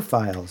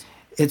 audiophiles.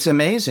 It's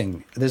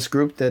amazing. This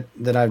group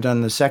that I've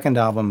done the second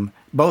album,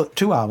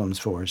 2 albums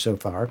for so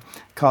far,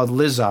 called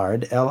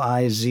Lizzard,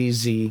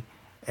 Lizzard,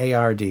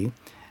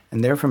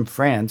 and they're from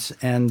France,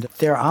 and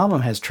their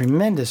album has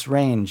tremendous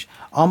range,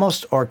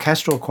 almost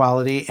orchestral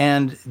quality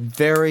and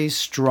very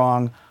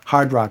strong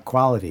hard rock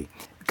quality.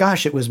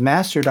 Gosh, it was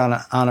mastered on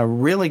a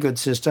really good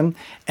system,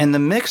 and the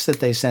mix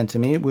that they sent to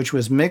me, which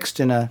was mixed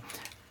in a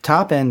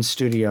top-end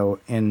studio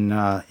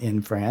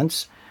in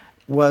France,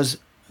 was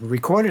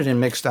recorded and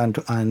mixed on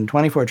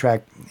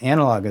 24-track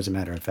analog, as a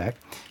matter of fact.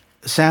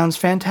 Sounds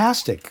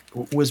fantastic.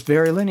 Was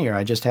very linear.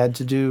 I just had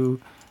to do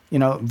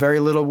very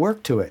little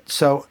work to it.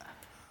 So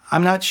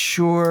I'm not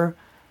sure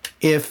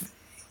if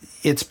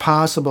it's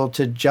possible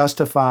to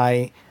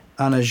justify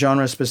on a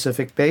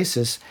genre-specific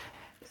basis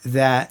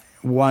that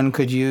one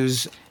could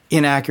use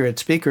inaccurate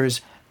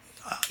speakers.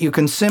 You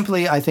can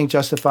simply, I think,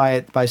 justify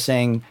it by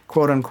saying,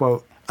 quote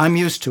unquote, I'm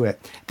used to it.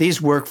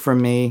 These work for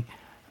me.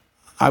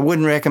 I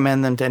wouldn't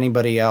recommend them to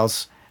anybody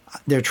else.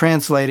 They're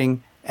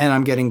translating, and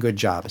I'm getting good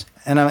jobs.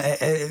 And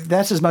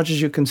that's as much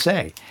as you can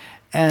say.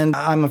 And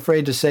I'm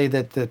afraid to say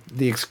that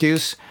the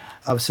excuse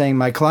of saying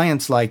my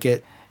clients like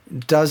it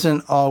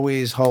doesn't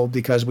always hold,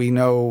 because we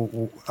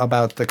know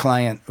about the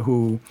client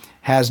who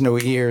has no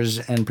ears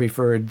and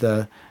preferred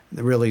the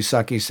really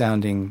sucky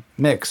sounding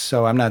mix.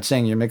 So I'm not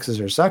saying your mixes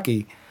are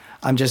sucky.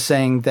 I'm just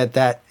saying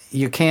that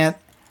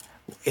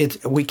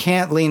we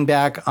can't lean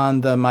back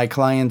on the my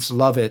clients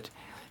love it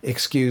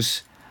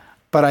excuse.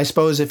 But I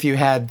suppose if you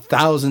had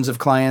thousands of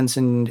clients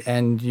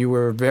and you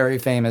were very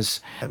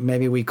famous,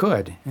 maybe we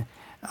could.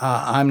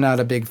 I'm not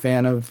a big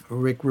fan of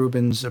Rick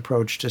Rubin's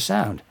approach to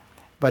sound,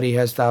 but he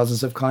has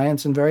thousands of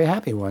clients and very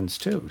happy ones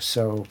too.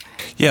 So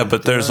yeah,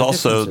 but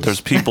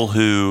there's people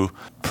who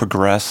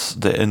progress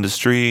the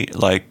industry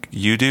like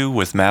you do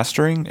with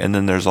mastering, and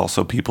then there's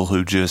also people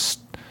who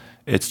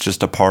it's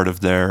just a part of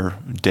their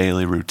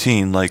daily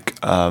routine. Like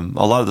a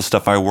lot of the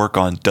stuff I work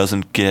on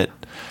doesn't get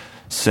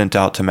sent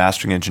out to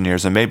mastering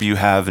engineers, and maybe you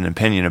have an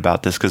opinion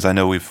about this, because I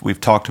know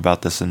we've talked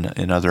about this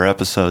in other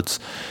episodes.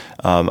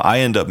 I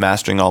end up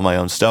mastering all my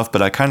own stuff,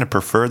 but I kind of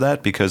prefer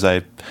that because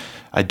I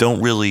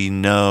don't really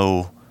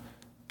know.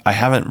 I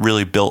haven't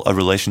really built a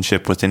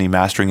relationship with any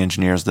mastering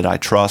engineers that I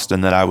trust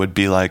and that I would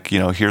be like,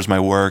 here's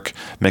my work,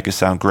 make it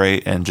sound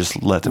great, and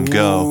just let them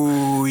go.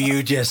 Ooh,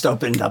 you just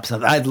opened up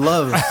something. I'd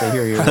love to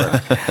hear your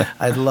work.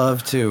 I'd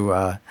love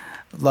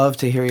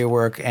to hear your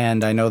work,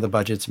 and I know the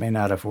budgets may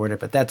not afford it,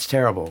 but that's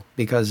terrible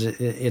because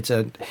it's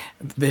a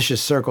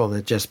vicious circle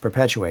that just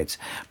perpetuates.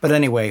 But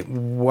anyway,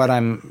 what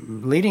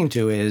I'm leading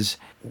to is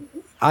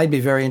I'd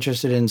be very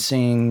interested in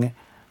seeing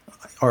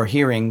or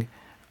hearing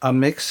a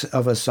mix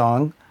of a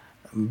song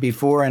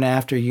before and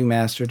after you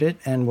mastered it,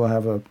 and we'll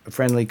have a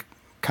friendly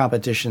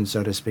competition,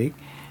 so to speak,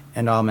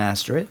 and I'll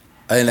master it.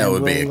 I think that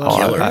would be a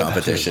killer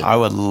competition. I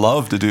would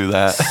love to do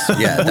that.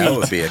 Yeah, that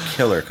would be a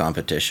killer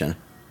competition.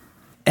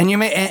 And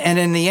and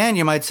in the end,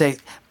 you might say,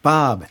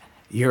 Bob,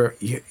 your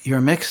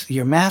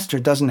master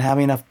doesn't have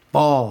enough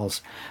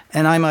balls.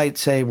 And I might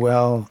say,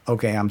 well,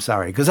 okay, I'm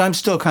sorry, because I'm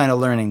still kind of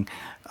learning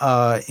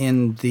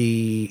in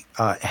the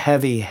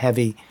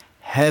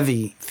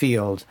heavy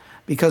field,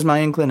 because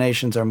my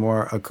inclinations are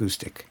more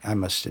acoustic, I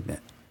must admit.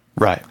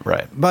 Right.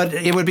 But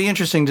it would be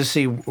interesting to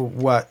see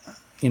what,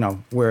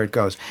 where it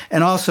goes.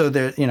 And also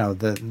the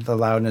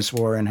loudness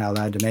war and how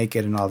loud to make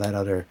it and all that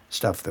other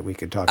stuff that we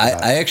could talk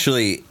about. I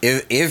actually,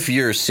 if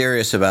you're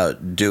serious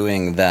about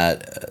doing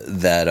that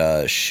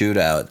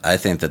shootout, I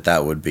think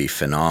that would be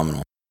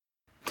phenomenal.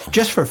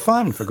 Just for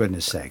fun, for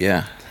goodness sake.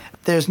 Yeah.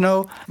 There's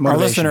no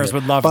motivation. Our listeners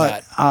would love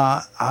that.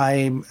 But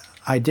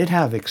I did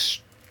have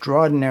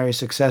extraordinary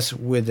success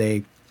with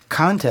a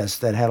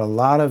contest that had a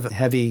lot of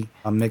heavy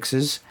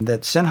mixes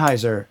that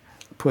Sennheiser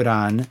put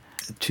on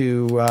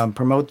to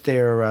promote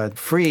their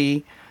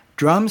free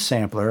drum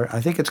sampler.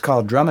 I think it's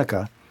called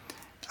Drumica.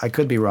 I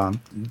could be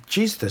wrong.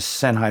 Geez, the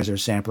Sennheiser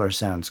sampler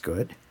sounds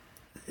good.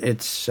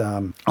 It's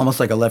almost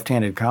like a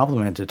left-handed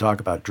compliment to talk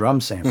about drum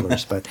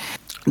samplers. But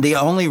the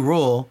only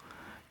rule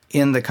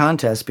in the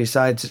contest,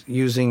 besides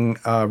using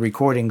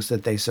recordings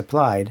that they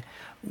supplied,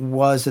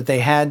 was that they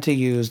had to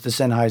use the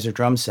Sennheiser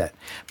drum set.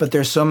 But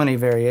there's so many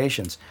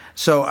variations.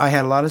 So I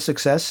had a lot of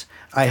success.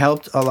 I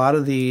helped a lot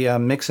of the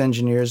mix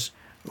engineers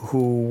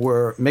who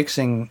were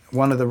mixing.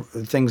 One of the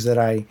things that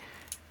I,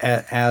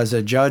 as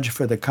a judge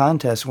for the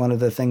contest, one of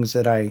the things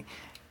that I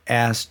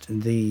asked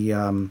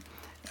Sennheiser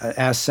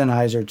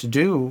to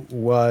do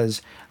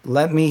was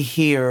let me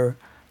hear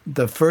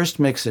the first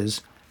mixes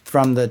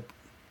from the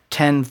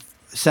 10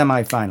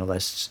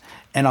 semifinalists,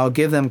 and I'll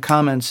give them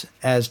comments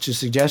as to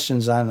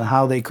suggestions on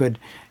how they could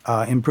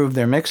improve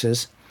their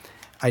mixes.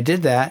 I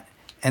did that,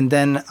 and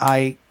then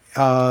I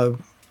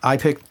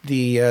picked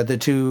the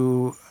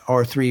 2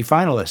 or 3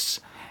 finalists,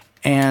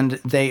 and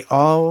they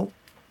all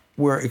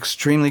were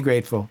extremely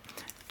grateful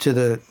to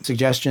the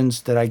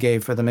suggestions that I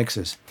gave for the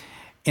mixes.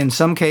 In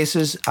some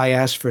cases, I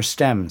asked for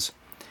stems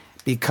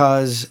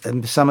because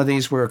some of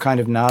these were kind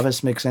of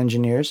novice mix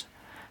engineers.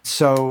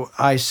 So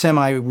I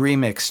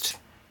semi-remixed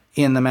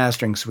in the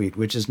mastering suite,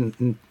 which is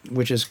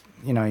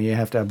you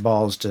have to have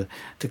balls to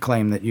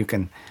claim that you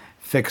can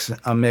fix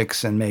a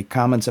mix and make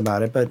comments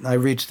about it. But I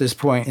reached this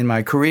point in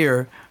my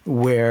career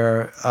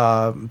where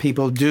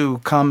people do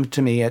come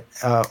to me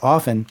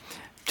often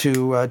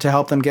to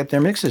help them get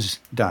their mixes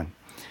done.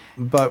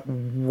 But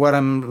what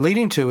I'm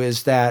leading to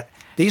is that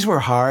these were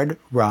hard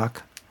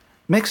rock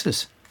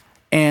mixes,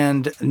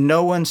 and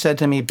no one said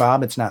to me,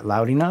 Bob, it's not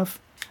loud enough.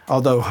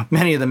 Although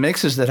many of the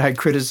mixes that I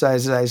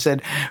criticized, as I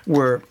said,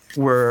 were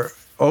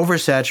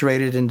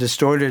oversaturated and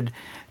distorted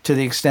to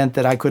the extent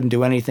that I couldn't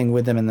do anything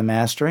with them in the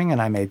mastering,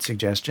 and I made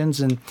suggestions.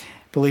 And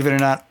believe it or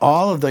not,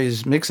 all of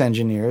these mix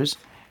engineers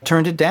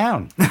turned it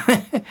down.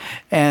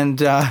 and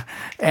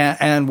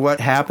what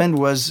happened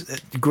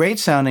was great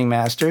sounding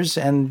masters,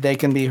 and they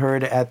can be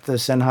heard at the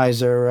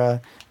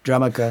Sennheiser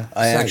Drumica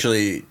I site.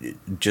 actually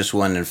just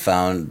went and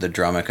found the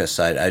Drumica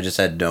site. I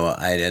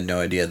had no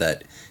idea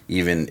that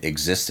even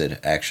existed,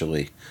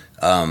 actually.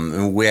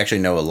 We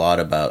actually know a lot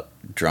about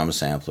drum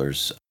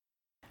samplers.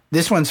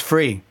 This one's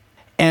free,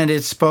 and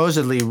it's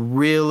supposedly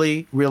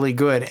really, really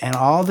good. And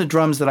all the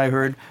drums that I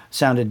heard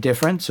sounded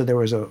different, so there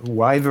was a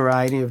wide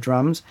variety of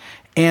drums.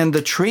 And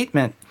the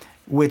treatment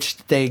which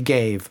they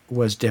gave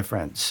was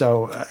different.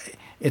 So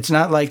it's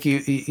not like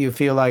you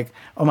feel like,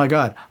 oh my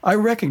God, I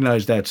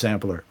recognize that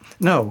sampler.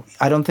 No,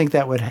 I don't think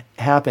that would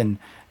happen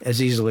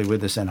as easily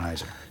with the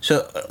Sennheiser.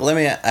 So let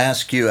me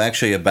ask you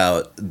actually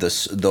about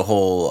the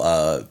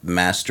whole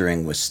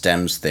mastering with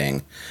stems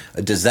thing.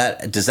 Does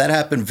that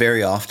happen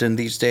very often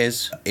these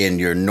days in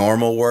your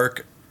normal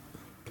work?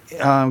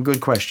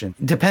 Good question.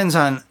 Depends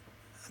on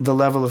the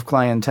level of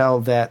clientele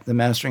that the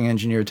mastering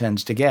engineer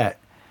tends to get.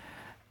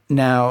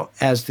 Now,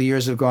 as the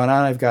years have gone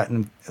on,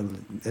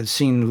 I've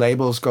seen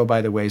labels go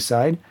by the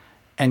wayside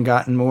and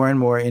gotten more and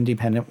more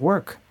independent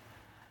work.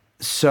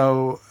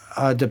 So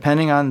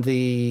depending on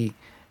the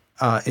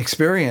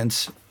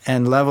experience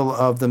and level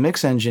of the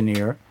mix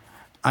engineer,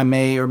 I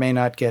may or may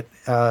not get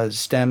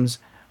stems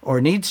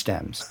or need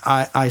stems.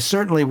 I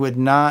certainly would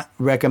not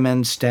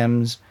recommend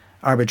stems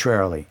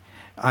arbitrarily.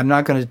 I'm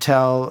not going to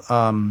tell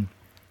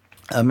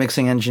a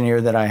mixing engineer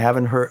that I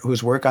haven't heard,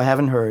 whose work I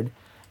haven't heard,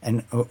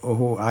 and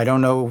who I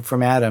don't know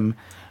from Adam,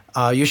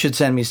 you should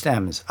send me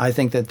stems. I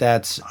think that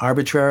that's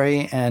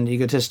arbitrary and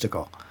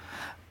egotistical.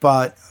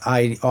 But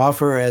I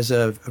offer as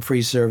a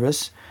free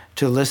service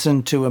to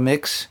listen to a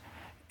mix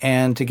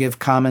and to give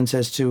comments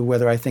as to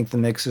whether I think the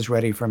mix is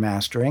ready for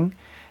mastering.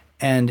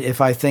 And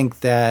if I think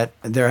that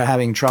they're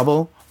having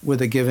trouble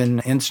with a given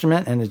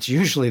instrument, and it's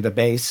usually the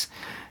bass,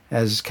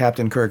 as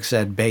Captain Kirk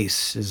said,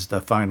 bass is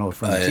the final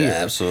frontier. It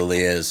absolutely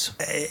is.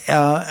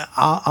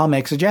 I'll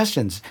make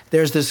suggestions.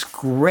 There's this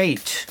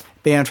great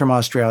band from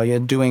Australia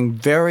doing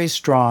very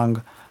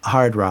strong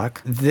hard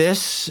rock.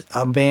 This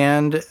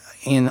band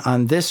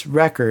on this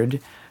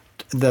record,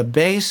 the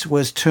bass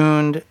was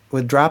tuned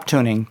with drop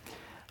tuning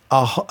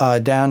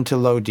down to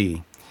low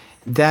D.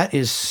 That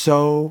is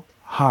so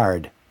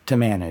hard to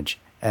manage.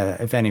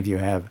 If any of you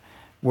have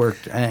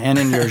worked, and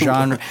in your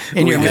genre,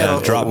 in your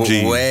metal, drop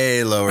G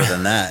way lower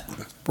than that.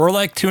 We're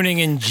like tuning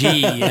in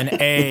G and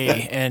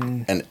A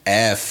and an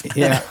F.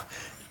 Yeah.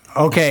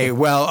 Okay.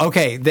 Well.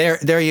 Okay.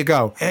 There you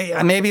go.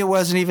 Maybe it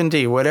wasn't even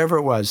D. Whatever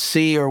it was,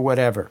 C or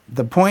whatever.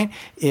 The point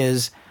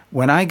is,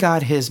 when I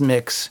got his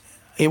mix,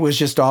 it was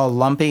just all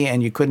lumpy,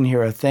 and you couldn't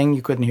hear a thing.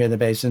 You couldn't hear the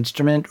bass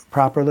instrument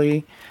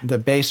properly. The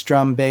bass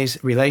drum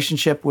bass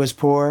relationship was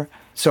poor.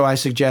 So I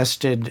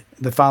suggested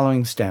the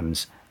following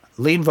stems: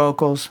 lead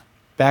vocals,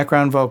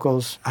 background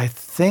vocals. I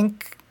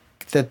think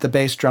that the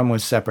bass drum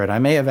was separate. I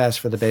may have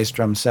asked for the bass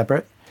drum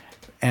separate,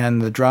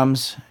 and the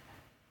drums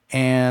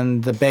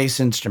and the bass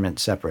instrument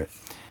separate,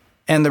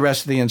 and the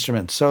rest of the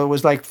instruments. So it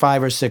was like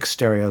 5 or 6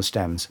 stereo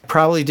stems.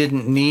 Probably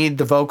didn't need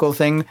the vocal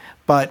thing,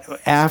 but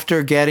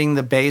after getting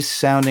the bass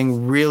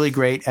sounding really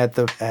great at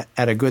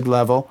a good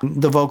level,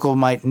 the vocal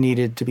might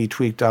needed to be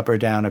tweaked up or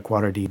down a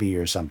quarter dB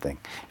or something,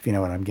 if you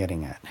know what I'm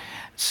getting at.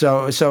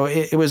 So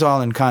it was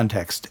all in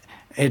context.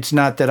 It's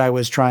not that I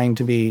was trying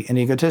to be an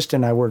egotist,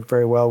 and I worked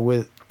very well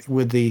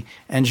with the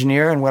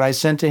engineer. And what I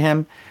sent to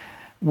him,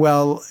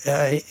 well,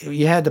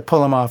 you had to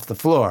pull him off the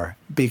floor,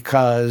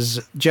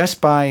 because just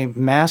by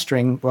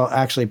mastering, well,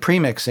 actually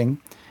pre-mixing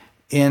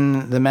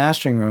in the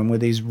mastering room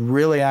with these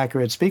really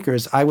accurate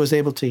speakers, I was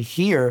able to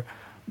hear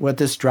what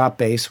this drop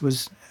bass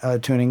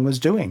tuning was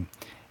doing,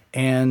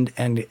 and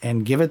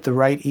give it the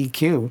right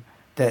EQ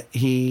that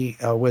he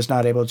was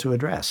not able to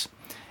address.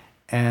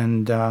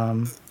 And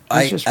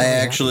I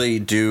actually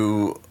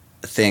do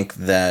think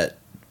that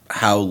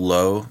how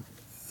low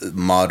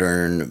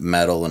modern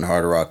metal and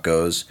hard rock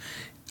goes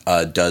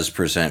does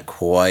present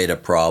quite a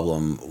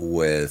problem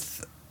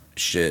with,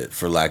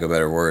 for lack of a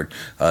better word,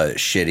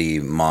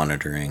 shitty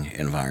monitoring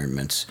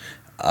environments,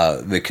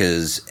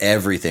 because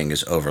everything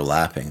is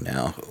overlapping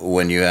now.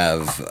 When you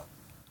have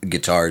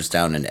guitars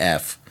down in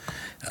F,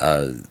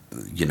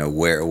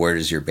 where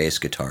does your bass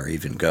guitar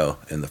even go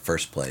in the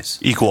first place?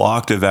 Equal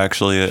octave,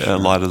 actually, a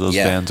lot of those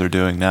bands are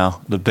doing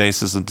now. The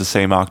bass isn't the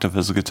same octave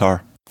as the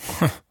guitar.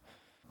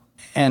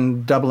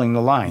 And doubling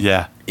the line.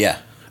 Yeah. Yeah.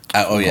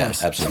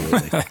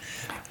 Absolutely.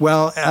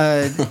 Well,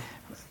 I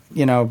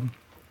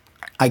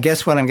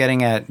guess what I'm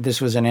getting at, this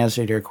was an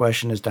answer to your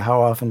question as to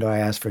how often do I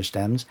ask for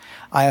stems.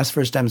 I ask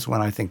for stems when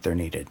I think they're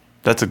needed.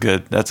 That's a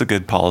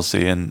good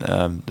policy. And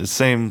the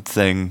same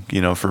thing,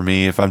 for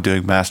me, if I'm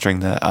doing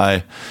mastering that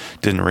I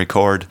didn't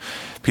record,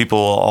 people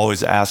will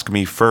always ask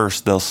me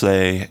first. They'll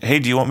say, hey,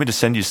 do you want me to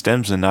send you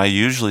stems? And I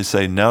usually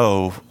say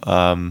no.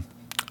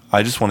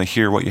 I just want to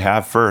hear what you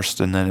have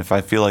first. And then if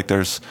I feel like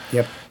there's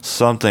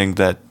something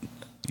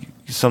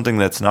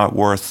that's not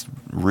worth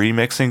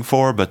remixing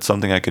for, but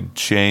something I could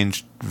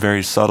change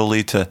very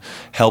subtly to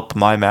help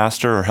my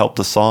master or help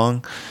the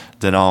song,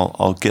 then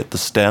I'll get the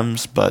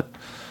stems. But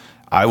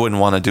I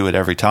wouldn't want to do it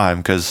every time,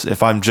 because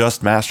if I'm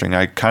just mastering,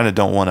 I kind of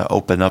don't want to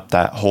open up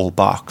that whole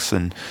box.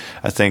 And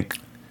I think,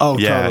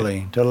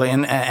 totally.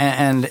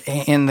 And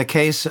in the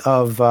case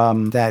of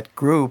that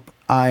group,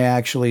 I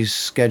actually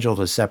scheduled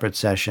a separate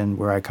session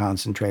where I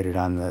concentrated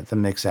on the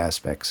mix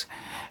aspects,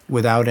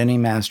 without any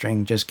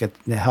mastering. Just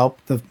help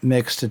the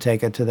mix to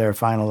take it to their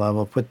final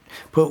level. Put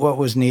what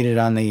was needed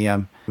on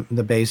the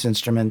bass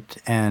instrument,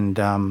 and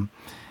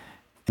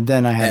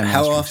then I had. And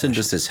how often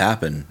does this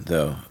happen,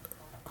 though?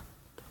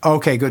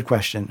 Okay, good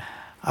question.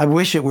 I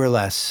wish it were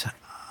less.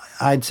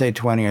 I'd say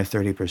 20 or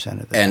 30%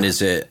 of the time. And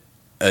is it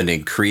an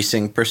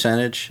increasing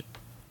percentage?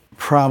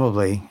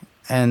 Probably.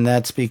 And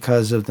that's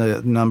because of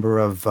the number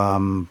of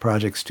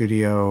Project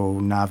Studio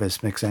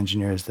novice mix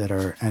engineers that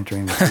are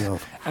entering the field.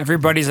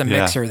 Everybody's a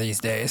mixer these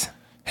days.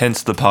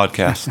 Hence the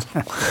podcast.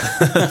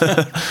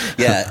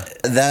 Yeah,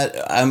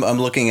 I'm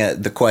looking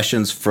at the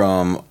questions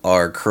from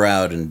our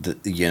crowd, and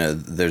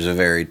there's a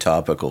very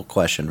topical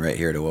question right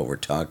here to what we're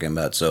talking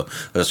about. So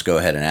let's go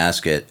ahead and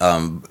ask it.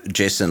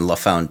 Jason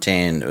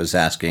LaFontaine was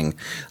asking,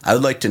 I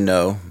would like to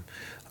know,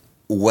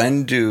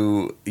 when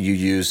do you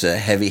use a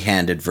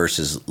heavy-handed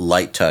versus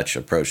light touch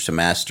approach to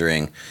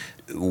mastering?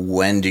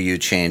 When do you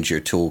change your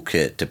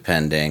toolkit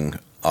depending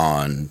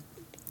on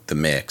the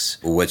mix?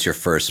 What's your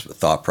first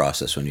thought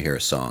process when you hear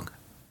a song?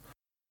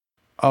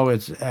 Oh,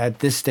 it's at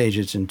this stage,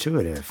 it's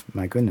intuitive.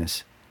 My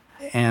goodness.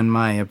 And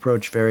my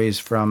approach varies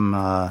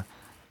from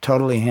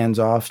totally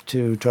hands-off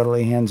to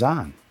totally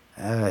hands-on.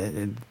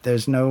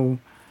 There's no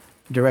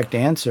direct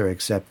answer,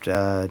 except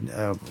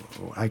I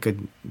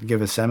could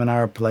give a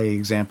seminar, play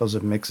examples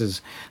of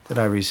mixes that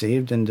I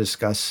received, and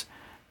discuss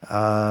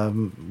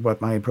what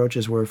my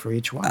approaches were for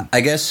each one.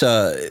 I guess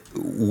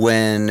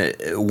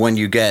when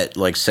you get,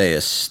 like, say,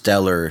 a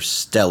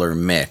stellar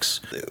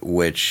mix,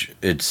 which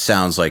it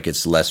sounds like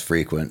it's less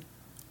frequent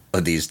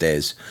these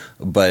days,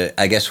 but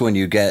I guess when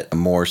you get a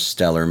more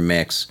stellar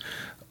mix,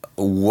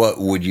 what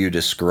would you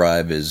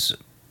describe as,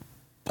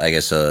 I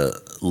guess, a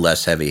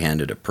less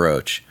heavy-handed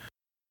approach?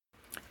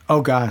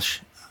 Oh,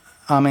 gosh.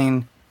 I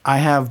mean, I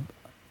have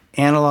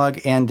analog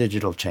and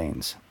digital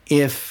chains.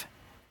 If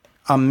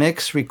a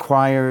mix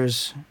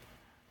requires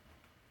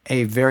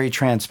a very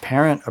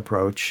transparent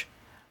approach,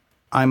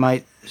 I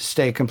might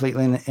stay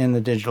completely in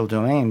the digital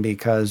domain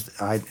because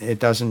it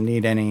doesn't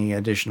need any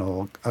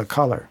additional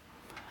color.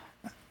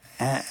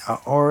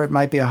 Or it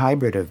might be a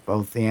hybrid of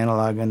both the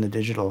analog and the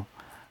digital.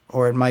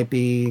 Or it might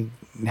be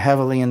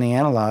heavily in the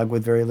analog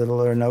with very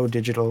little or no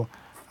digital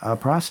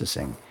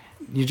processing.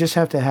 You just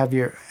have to have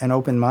an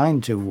open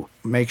mind to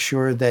make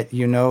sure that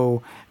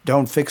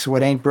don't fix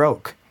what ain't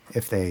broke,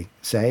 if they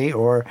say,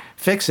 or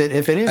fix it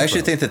if it is. I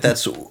actually broke. think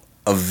that's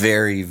a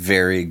very,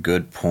 very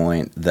good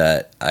point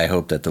that I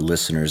hope that the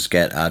listeners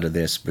get out of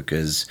this,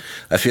 because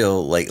I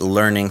feel like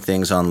learning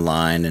things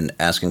online and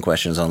asking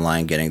questions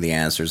online, getting the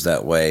answers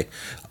that way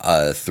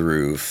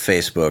through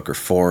Facebook or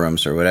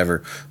forums or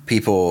whatever,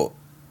 people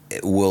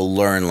will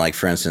learn, like,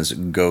 for instance,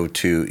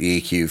 go-to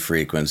EQ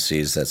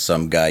frequencies that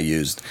some guy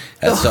used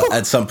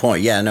at some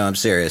point. Yeah, no, I'm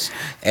serious.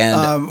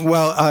 And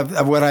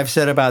what I've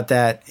said about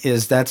that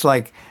is that's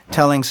like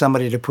telling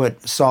somebody to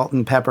put salt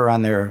and pepper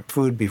on their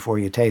food before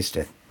you taste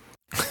it.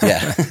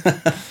 Yeah.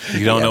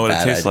 You don't know what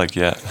it tastes like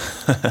yet.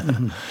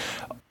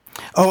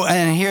 Oh,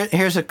 and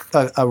here's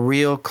a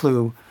real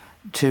clue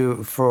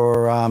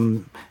for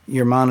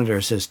your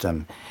monitor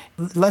system.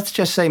 Let's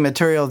just say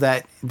material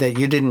that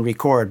you didn't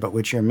record but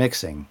which you're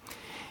mixing.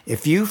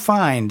 If you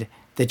find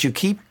that you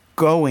keep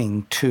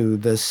going to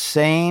the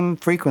same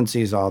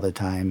frequencies all the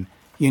time,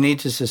 you need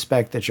to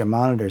suspect that your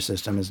monitor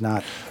system is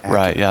not accurate.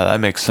 Right, yeah, that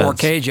makes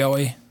sense. 4K,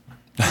 Joey.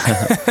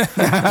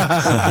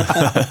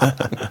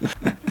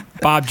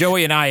 Bob,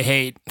 Joey and I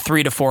hate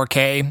 3 to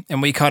 4K,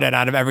 and we cut it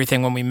out of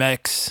everything when we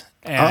mix.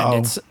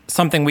 And it's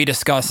something we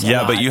discuss a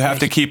lot. But you have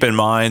to keep in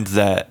mind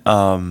that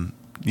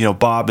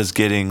Bob is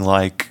getting,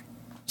 like,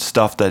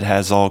 stuff that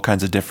has all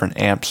kinds of different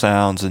amp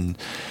sounds, and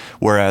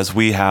whereas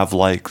we have,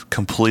 like,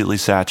 completely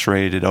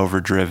saturated,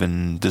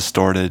 overdriven,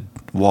 distorted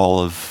wall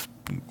of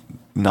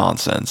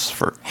nonsense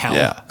for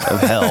hell. Of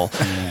hell.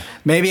 Yeah.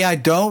 Maybe I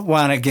don't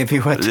want to give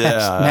you a test.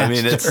 Yeah, I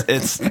mean,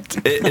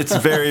 it's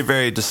very,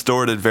 very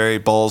distorted, very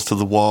balls to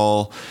the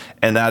wall,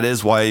 and that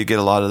is why you get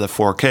a lot of the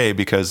 4K,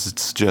 because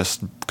it's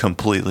just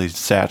completely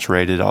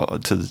saturated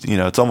to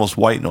it's almost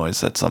white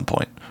noise at some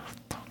point.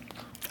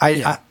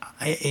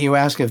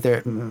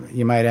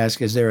 You might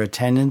ask, is there a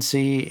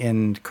tendency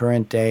in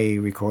current day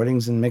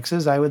recordings and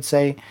mixes? I would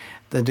say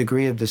the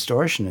degree of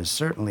distortion is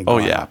certainly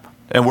going up.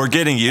 And we're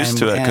getting used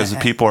to it because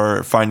people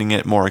are finding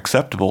it more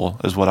acceptable,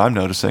 is what I'm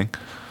noticing.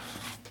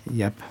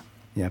 Yep.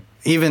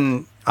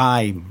 Even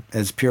I,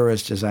 as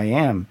purist as I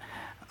am,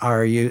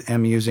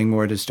 am using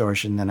more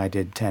distortion than I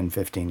did 10,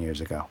 15 years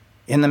ago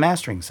in the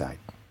mastering side.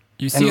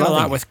 You see it a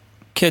lot with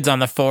kids on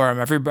the forum.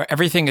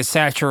 Everything is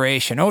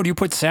saturation. Oh, do you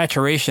put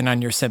saturation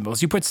on your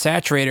cymbals? You put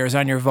saturators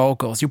on your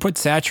vocals. You put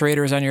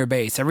saturators on your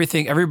bass.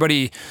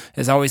 Everybody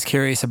is always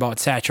curious about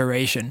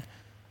saturation.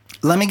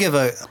 Let me give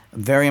a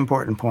very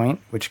important point,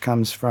 which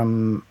comes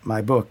from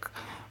my book,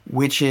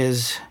 which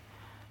is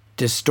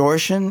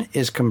Distortion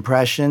is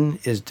compression,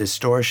 is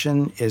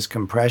distortion, is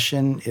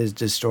compression, is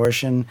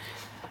distortion,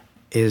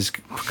 is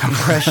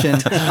compression,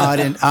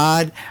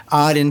 ad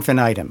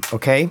infinitum,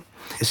 okay?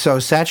 So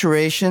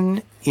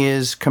saturation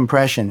is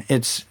compression.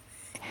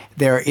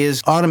 There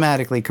is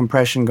automatically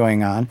compression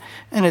going on,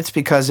 and it's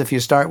because if you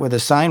start with a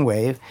sine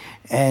wave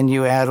and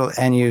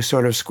you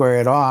sort of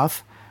square it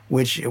off,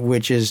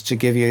 which is to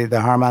give you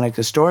the harmonic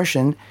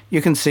distortion,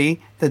 you can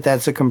see that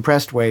that's a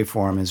compressed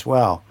waveform as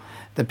well.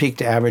 The peak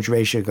to average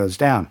ratio goes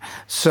down.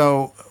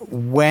 So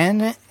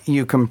when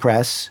you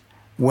compress,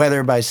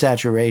 whether by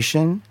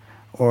saturation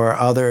or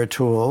other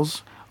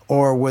tools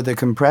or with a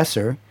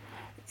compressor,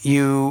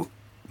 you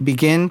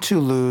begin to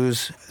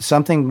lose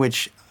something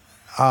which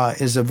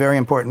is a very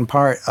important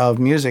part of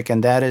music,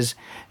 and that is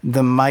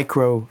the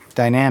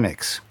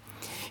microdynamics.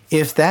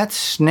 If that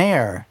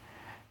snare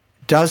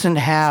doesn't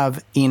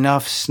have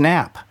enough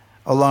snap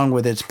along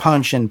with its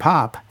punch and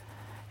pop,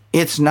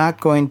 it's not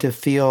going to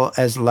feel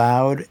as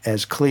loud,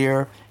 as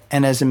clear,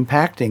 and as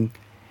impacting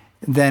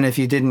than if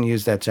you didn't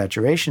use that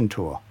saturation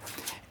tool.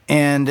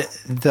 And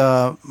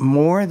the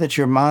more that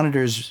your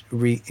monitors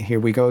here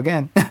we go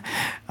again.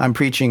 I'm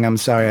preaching. I'm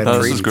sorry. I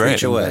this is great.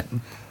 Preach away.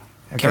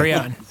 Okay. Carry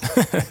on.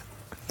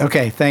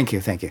 Okay, thank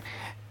you.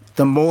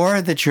 The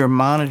more that your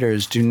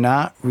monitors do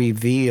not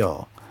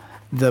reveal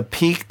the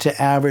peak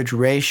to average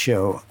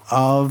ratio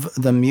of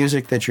the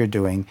music that you're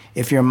doing,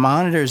 if your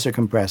monitors are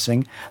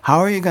compressing, how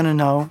are you going to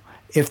know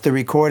if the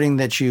recording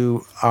that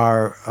you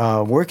are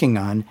working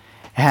on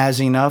has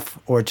enough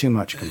or too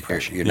much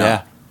compression?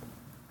 Yeah.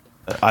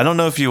 I don't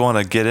know if you want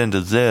to get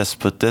into this,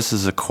 but this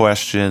is a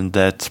question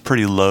that's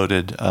pretty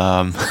loaded. He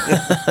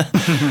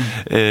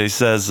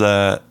says,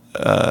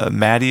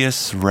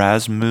 Mattias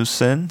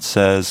Rasmussen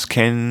says,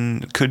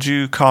 could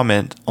you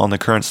comment on the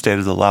current state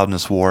of the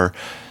loudness war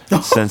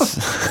since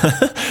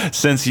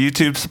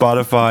YouTube,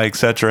 Spotify,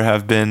 etc.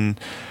 have begun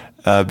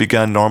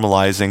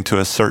normalizing to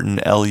a certain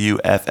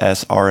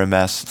LUFS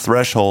RMS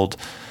threshold?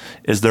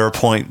 Is there a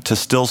point to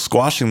still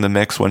squashing the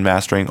mix when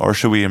mastering, or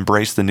should we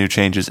embrace the new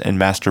changes and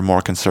master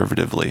more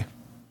conservatively?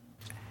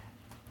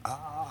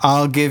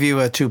 I'll give you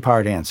a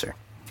two-part answer.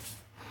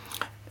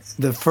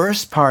 The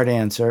first part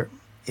answer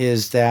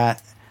is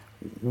that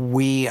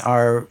we,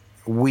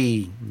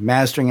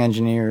 mastering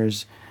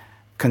engineers,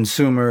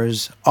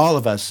 consumers, all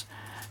of us,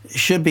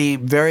 should be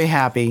very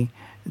happy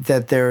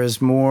that there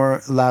is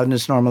more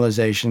loudness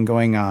normalization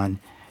going on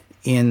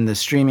in the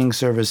streaming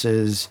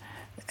services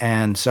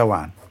and so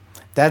on.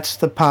 That's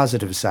the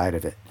positive side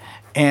of it.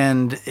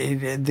 And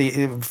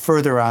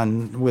further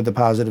on with the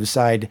positive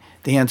side,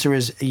 the answer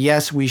is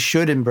yes, we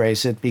should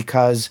embrace it,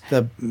 because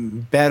the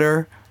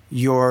better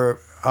your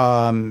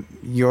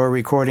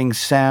recordings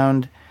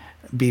sound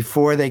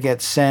before they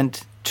get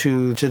sent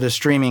to the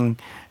streaming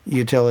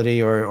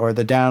utility or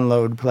the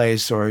download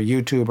place or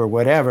YouTube or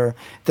whatever,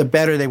 the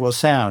better they will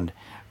sound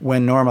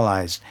when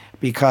normalized,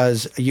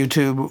 because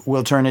YouTube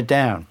will turn it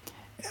down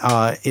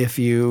if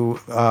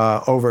you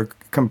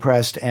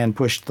over-compressed and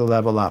pushed the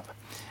level up.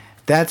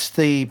 That's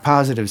the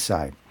positive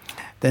side.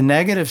 The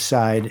negative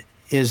side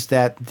is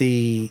that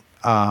the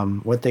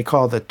what they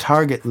call the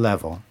target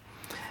level.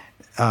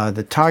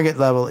 The target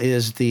level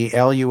is the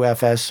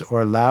LUFS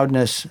or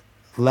loudness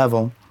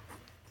level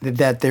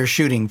that they're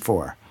shooting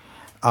for.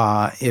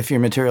 If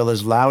your material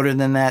is louder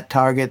than that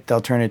target,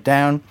 they'll turn it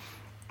down.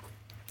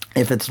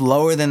 If it's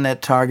lower than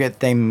that target,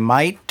 they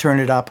might turn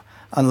it up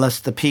unless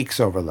the peaks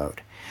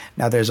overload.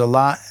 Now, there's a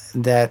lot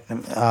that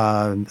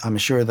I'm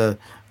sure the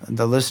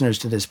listeners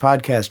to this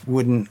podcast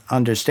wouldn't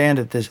understand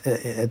at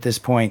this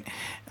point.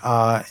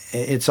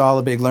 It's all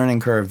a big learning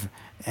curve,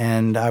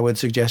 and I would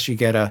suggest you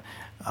get a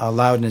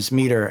loudness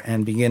meter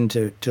and begin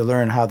to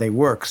learn how they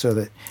work so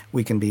that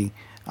we can be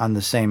on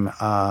the same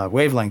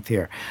wavelength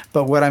here.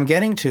 But what I'm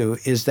getting to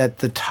is that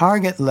the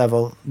target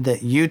level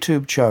that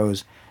YouTube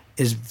chose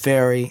is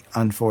very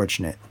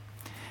unfortunate.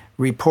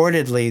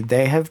 Reportedly,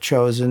 they have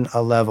chosen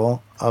a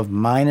level of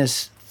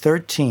minus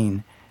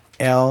 13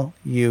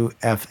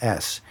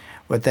 LUFS.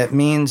 What that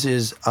means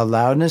is a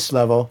loudness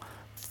level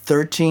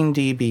 13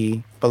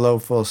 dB below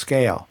full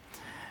scale.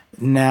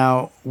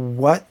 Now,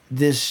 what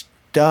this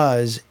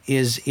does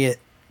is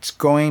it's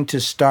going to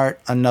start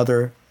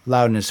another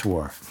loudness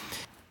war.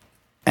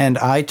 And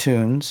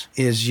iTunes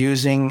is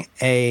using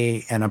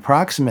an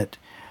approximate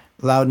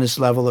loudness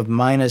level of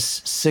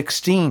minus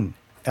 16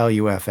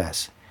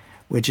 LUFS,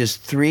 which is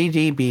 3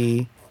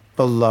 dB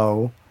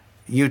below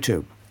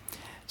YouTube.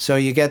 So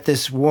you get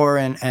this war,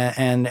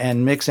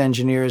 and mix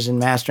engineers and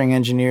mastering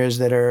engineers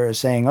that are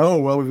saying, oh,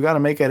 well, we've got to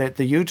make it at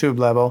the YouTube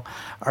level,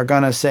 are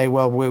going to say,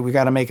 well, we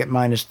got to make it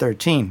minus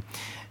 13.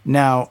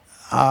 Now,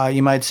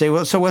 you might say,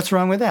 well, so what's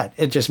wrong with that?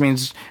 It just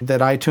means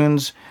that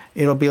iTunes,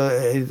 it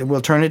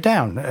will turn it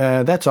down.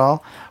 That's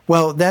all.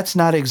 Well, that's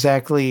not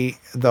exactly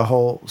the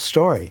whole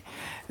story.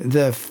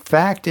 The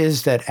fact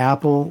is that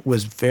Apple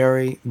was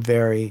very,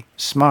 very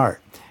smart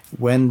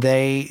when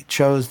they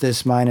chose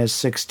this minus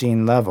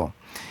 16 level.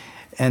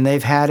 And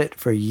they've had it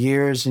for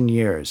years and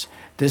years.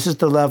 This is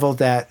the level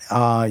that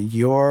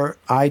your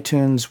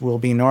iTunes will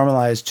be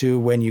normalized to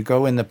when you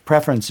go in the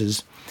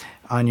preferences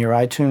on your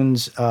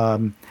iTunes,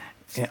 on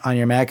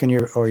your Mac and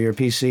or your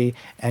PC,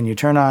 and you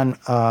turn on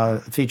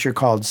a feature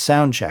called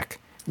Sound Check,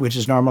 which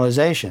is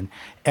normalization.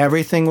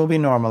 Everything will be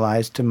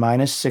normalized to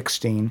minus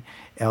 16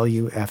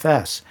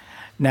 LUFS.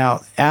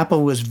 Now,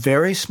 Apple was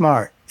very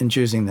smart in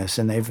choosing this,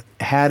 and they've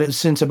had it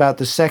since about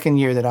the second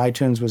year that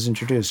iTunes was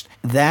introduced.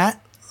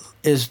 That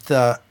is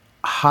the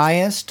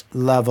highest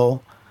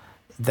level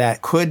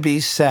that could be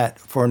set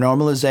for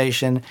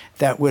normalization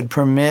that would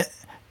permit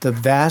the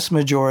vast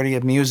majority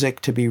of music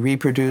to be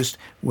reproduced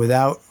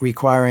without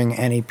requiring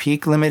any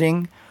peak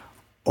limiting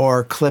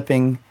or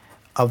clipping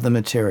of the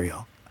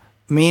material.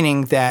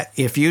 Meaning that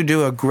if you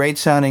do a great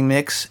sounding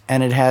mix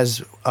and it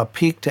has a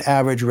peak to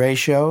average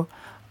ratio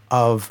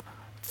of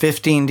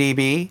 15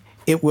 dB,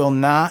 it will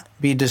not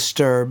be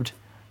disturbed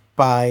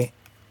by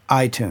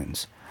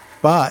iTunes.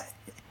 But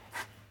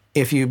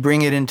if you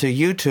bring it into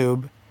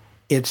YouTube,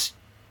 it's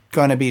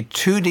going to be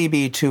 2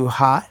 dB too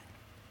hot.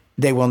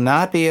 They will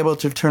not be able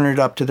to turn it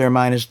up to their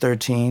minus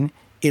 13.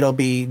 It'll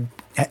be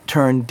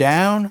turned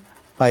down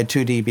by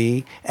 2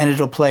 dB, and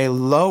it'll play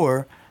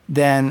lower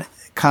than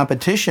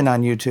competition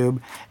on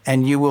YouTube,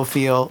 and you will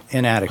feel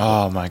inadequate.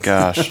 Oh, my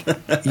gosh.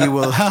 You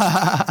will,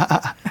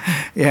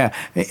 yeah,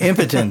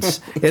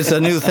 impotence. It's a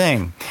new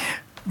thing.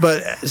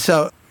 But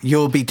so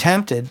you'll be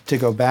tempted to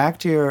go back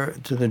to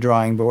the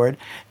drawing board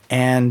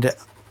and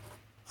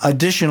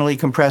additionally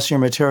compress your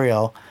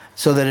material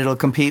so that it'll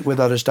compete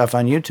with other stuff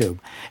on YouTube.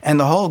 And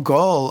the whole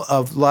goal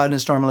of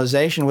loudness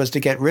normalization was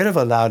to get rid of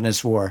a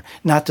loudness war,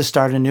 not to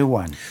start a new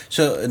one.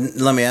 So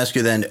let me ask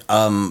you then,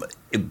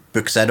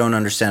 because I don't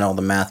understand all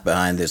the math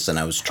behind this, and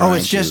I was trying to... Oh,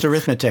 it's just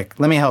arithmetic.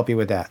 Let me help you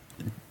with that.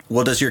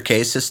 Well, does your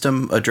K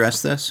system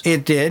address this?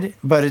 It did,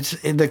 but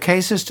the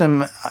K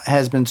system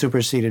has been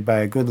superseded by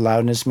a good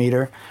loudness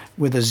meter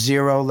with a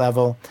 0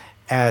 level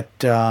at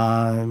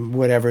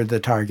whatever the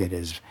target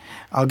is.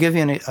 I'll give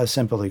you a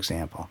simple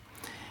example.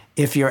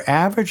 If your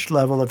average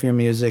level of your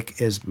music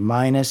is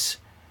minus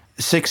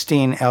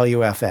 16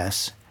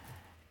 LUFS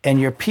and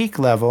your peak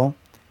level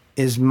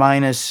is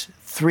minus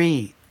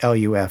 3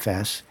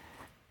 LUFS,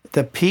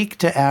 the peak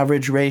to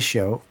average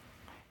ratio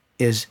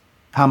is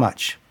how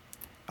much?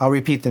 I'll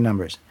repeat the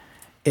numbers.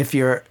 If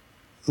your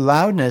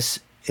loudness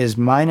is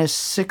minus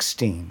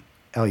 16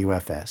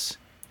 LUFS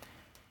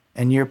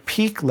and your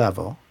peak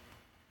level,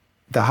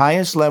 the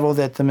highest level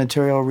that the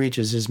material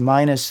reaches, is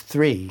minus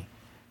 3,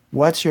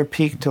 what's your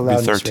peak to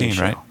loudness 13,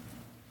 ratio? right?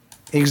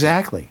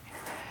 Exactly.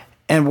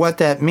 And what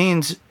that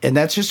means, and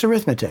that's just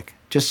arithmetic,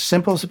 just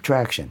simple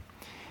subtraction.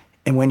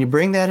 And when you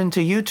bring that into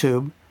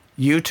YouTube,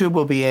 YouTube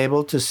will be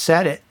able to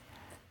set it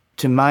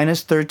to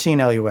minus 13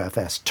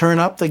 LUFS, turn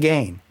up the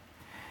gain.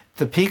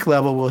 The peak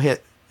level will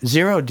hit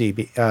 0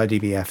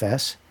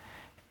 dBFS,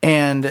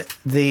 and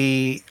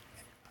the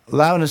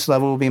loudness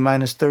level will be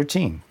minus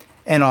 13,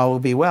 and all will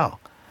be well.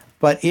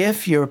 But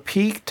if your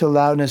peak to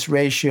loudness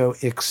ratio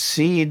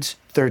exceeds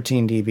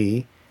 13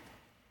 dB,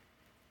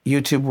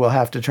 YouTube will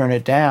have to turn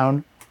it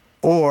down,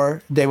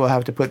 or they will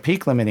have to put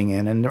peak limiting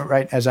in. And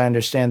right, as I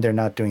understand, they're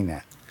not doing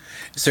that.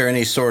 Is there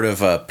any sort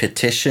of a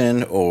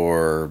petition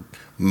or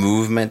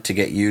movement to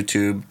get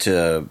YouTube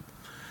to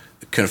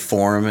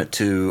conform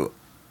to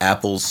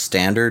Apple's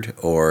standard,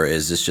 or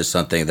is this just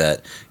something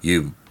that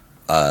you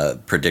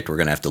predict we're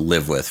going to have to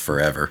live with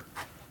forever?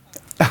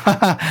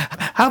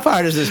 How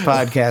far does this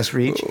podcast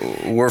reach?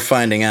 We're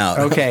finding out.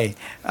 Okay.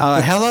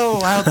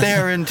 Hello out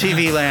there in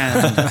TV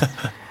land.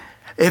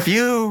 If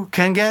you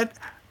can get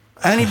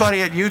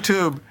anybody at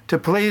YouTube to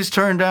please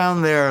turn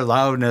down their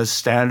loudness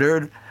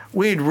standard,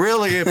 we'd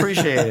really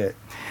appreciate it.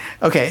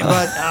 Okay,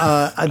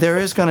 but there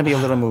is going to be a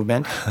little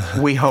movement,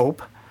 we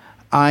hope.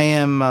 I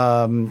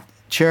am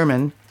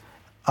chairman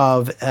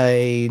of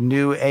a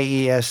new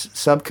AES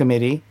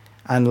subcommittee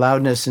on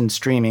loudness and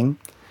streaming.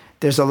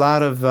 There's a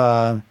lot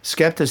of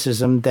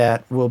skepticism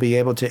that we'll be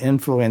able to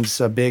influence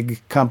a big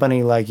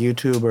company like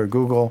YouTube or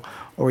Google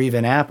or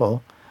even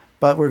Apple,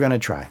 but we're going to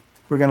try.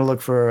 We're going to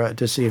look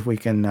to see if we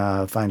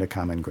can find a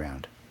common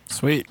ground.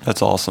 Sweet.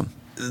 That's awesome.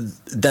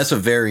 That's a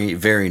very,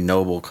 very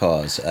noble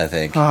cause, I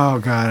think. Oh,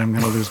 God, I'm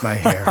going to lose my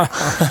hair.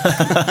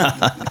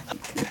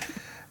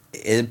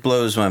 It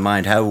blows my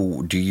mind.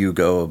 How do you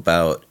go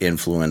about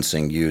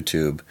influencing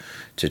YouTube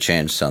to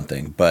change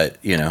something? But,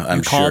 I'm sure it can be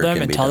done. You call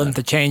them and tell them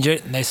to change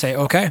it, and they say,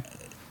 okay.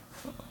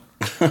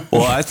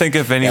 Well, I think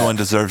if anyone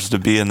deserves to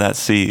be in that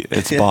seat,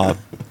 it's Bob.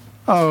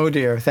 Oh,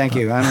 dear. Thank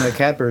you. I'm in the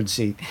catbird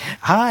seat.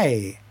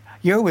 Hi.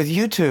 You're with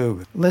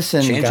YouTube.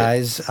 Listen, Change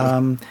guys,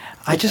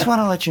 I just want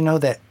to let you know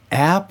that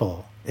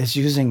Apple is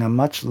using a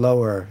much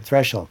lower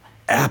threshold.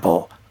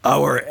 Apple,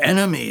 our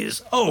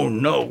enemies. Oh,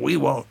 no, we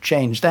won't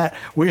change that.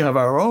 We have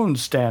our own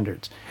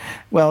standards.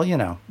 Well,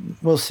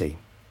 we'll see.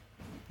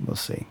 We'll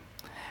see.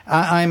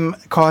 I'm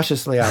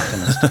cautiously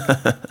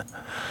optimistic.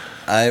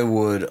 I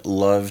would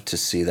love to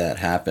see that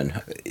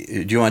happen.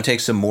 Do you want to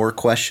take some more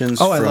questions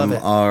I from love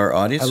it. our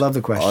audience? I love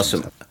the questions.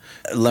 Awesome.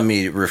 let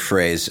me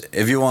rephrase.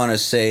 If you want to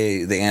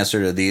say the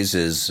answer to these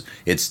is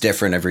it's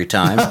different every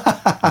time,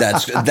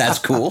 that's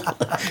cool,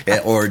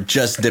 or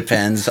just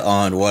depends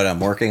on what I'm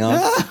working on.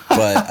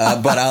 But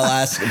I'll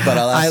ask.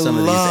 I some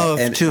of these. I love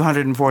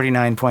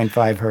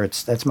 249.5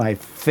 hertz. That's my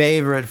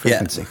favorite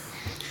frequency.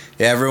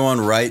 Yeah, everyone,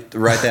 write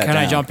that down. Can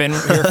I jump in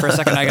here for a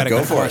second? I got a Go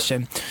good for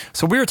question.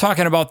 So we were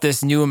talking about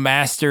this new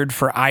mastered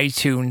for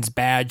iTunes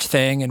badge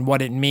thing and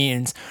what it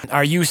means.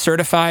 Are you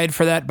certified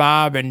for that,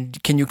 Bob?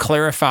 And can you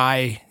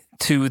clarify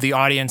to the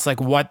audience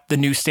like what the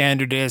new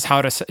standard is,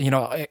 how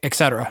to, et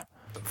cetera?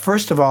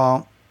 First of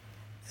all,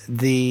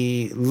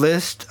 the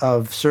list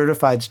of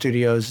certified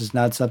studios is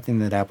not something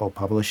that Apple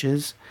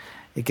publishes.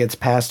 It gets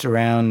passed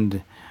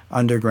around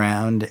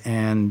underground,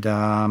 and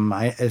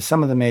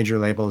some of the major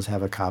labels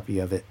have a copy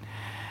of it.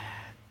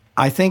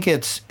 I think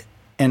it's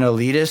an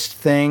elitist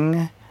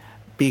thing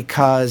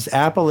because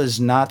Apple is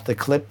not the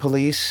clip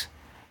police.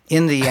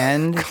 In the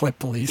end, clip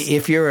police.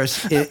 If you're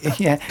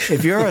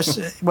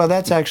well,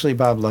 that's actually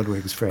Bob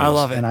Ludwig's phrase. I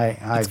love it. And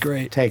I've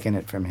great. taken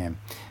it from him.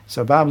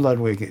 So Bob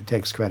Ludwig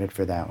takes credit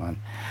for that one.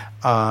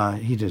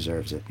 He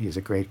deserves it. He's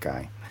a great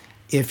guy.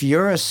 If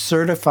you're a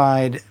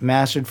certified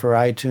mastered for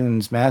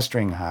iTunes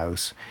mastering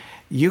house,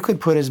 you could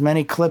put as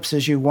many clips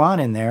as you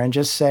want in there and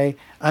just say,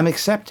 I'm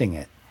accepting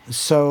it.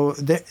 So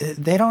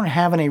they don't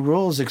have any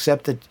rules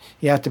except that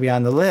you have to be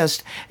on the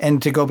list. And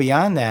to go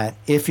beyond that,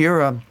 if you're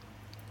a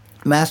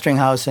mastering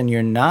house and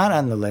you're not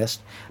on the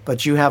list,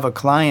 but you have a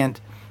client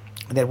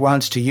that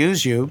wants to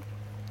use you,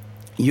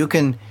 you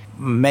can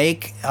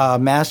make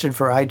mastered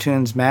for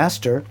iTunes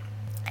master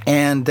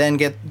and then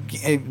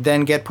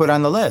get put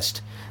on the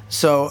list.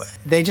 So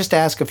they just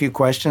ask a few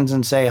questions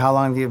and say, how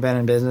long have you been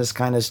in business,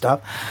 kind of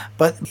stuff.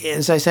 But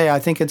as I say, I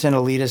think it's an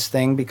elitist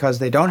thing because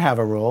they don't have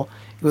a rule.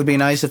 It would be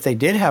nice if they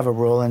did have a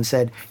rule and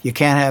said, you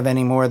can't have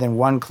any more than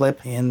one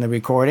clip in the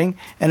recording,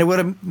 and it would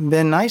have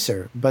been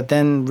nicer. But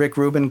then Rick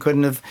Rubin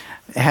couldn't have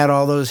had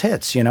all those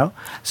hits,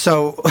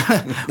 So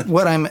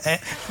what I'm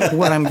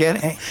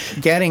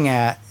getting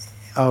at,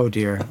 oh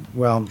dear,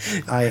 well,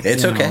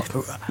 it's okay.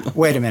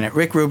 Wait a minute.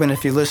 Rick Rubin,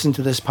 if you listen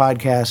to this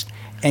podcast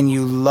and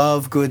you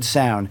love good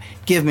sound,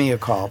 give me a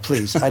call,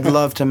 please. I'd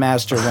love to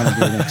master one of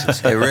your mixes.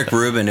 Hey, Rick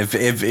Rubin, if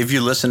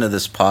you listen to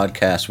this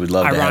podcast, we'd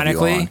love to have you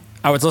on.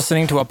 I was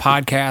listening to a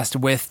podcast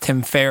with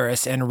Tim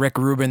Ferriss and Rick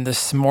Rubin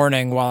this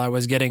morning while I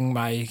was getting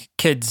my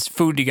kids'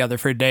 food together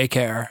for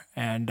daycare,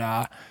 and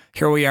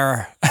here we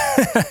are.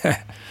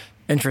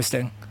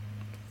 Interesting.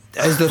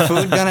 Is the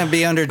food going to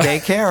be under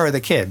daycare or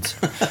the kids?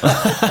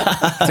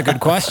 That's a good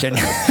question.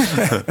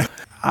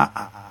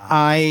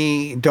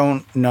 I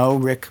don't know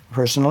Rick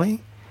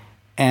personally,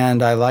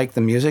 and I like the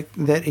music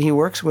that he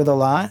works with a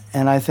lot,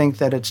 and I think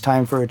that it's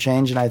time for a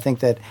change, and I think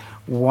that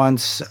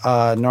once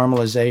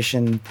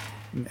normalization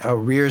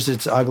rears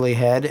its ugly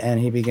head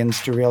and he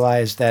begins to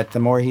realize that the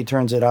more he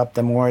turns it up,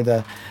 the more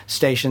the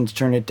stations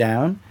turn it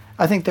down,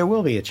 I think there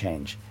will be a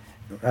change.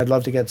 I'd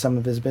love to get some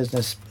of his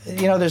business.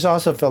 There's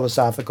also a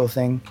philosophical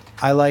thing.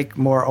 I like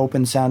more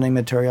open-sounding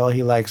material.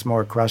 He likes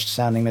more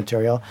crushed-sounding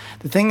material.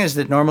 The thing is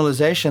that loudness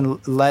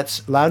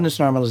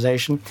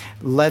normalization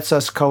lets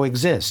us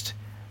coexist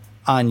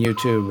on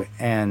YouTube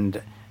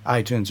and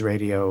iTunes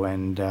Radio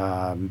and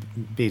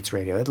Beats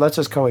Radio. It lets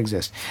us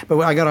coexist. But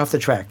I got off the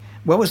track.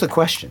 What was the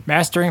question?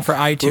 Mastering for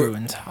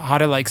iTunes. How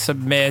to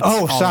submit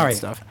all that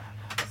stuff.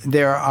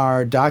 There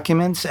are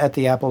documents at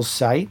the Apple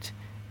site.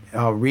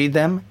 Read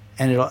them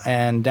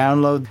and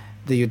download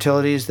the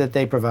utilities that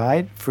they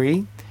provide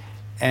free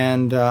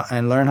and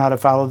learn how to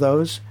follow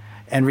those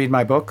and read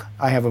my book.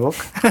 I have a book.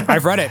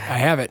 I've read it. I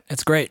have it.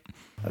 It's great.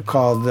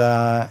 Called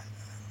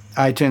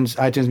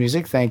iTunes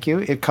Music. Thank you.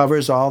 It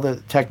covers all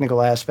the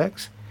technical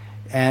aspects.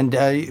 And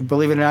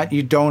believe it or not,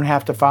 you don't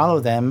have to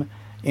follow them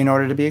in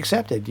order to be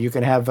accepted. You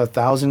can have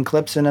 1,000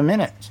 clips in a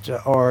minute,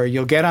 or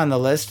you'll get on the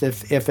list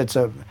if it's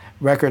a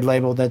record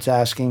label that's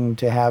asking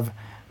to have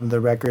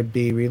the record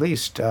be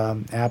released.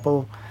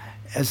 Apple.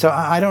 So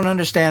I don't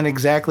understand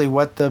exactly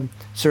what the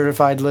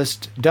certified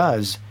list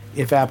does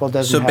if Apple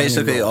doesn't have any rules.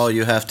 So basically all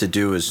you have to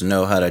do is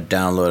know how to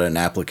download an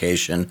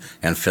application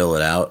and fill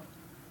it out?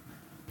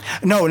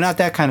 No, not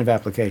that kind of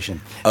application.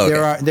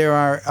 Okay. There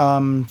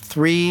are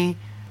 3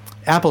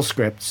 Apple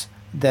scripts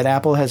that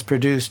Apple has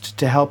produced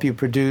to help you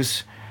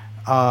produce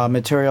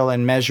material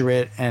and measure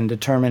it and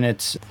determine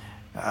its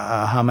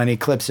how many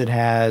clips it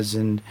has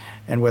and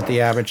what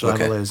the average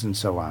level is and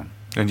so on.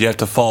 And you have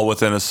to fall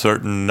within a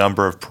certain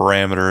number of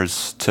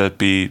parameters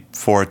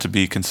for it to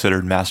be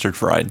considered mastered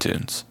for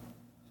iTunes.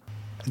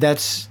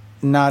 That's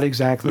not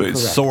exactly correct.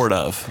 Sort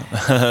of.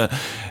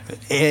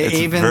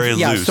 It's very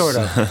loose. Sort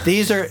of.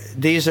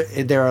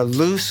 There are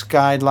loose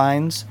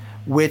guidelines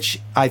which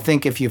I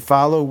think if you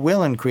follow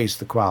will increase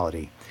the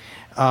quality.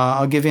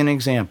 I'll give you an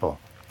example.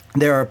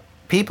 There are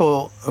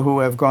people who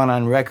have gone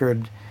on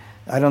record,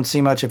 I don't see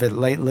much of it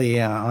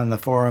lately on the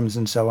forums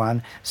and so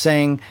on,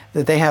 saying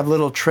that they have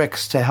little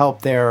tricks to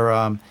help their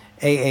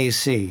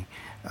AAC,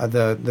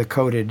 the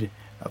coded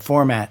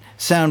format,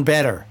 sound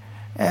better.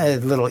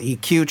 Little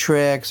EQ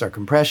tricks or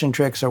compression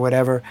tricks or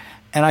whatever.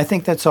 And I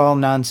think that's all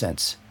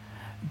nonsense.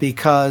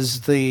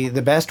 because the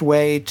best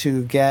way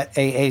to get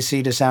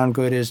AAC to sound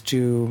good is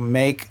to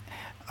make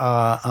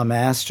a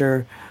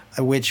master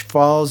which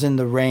falls in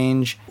the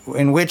range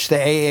in which the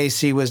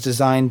AAC was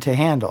designed to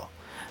handle.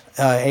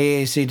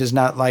 AAC does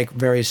not like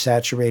very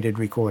saturated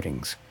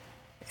recordings,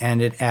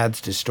 and it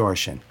adds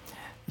distortion.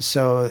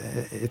 So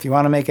if you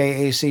want to make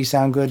AAC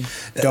sound good,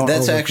 don't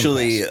That's overcompress.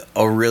 actually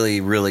a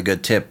really, really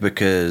good tip,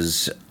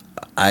 because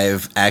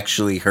I've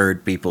actually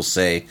heard people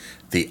say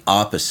the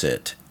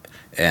opposite,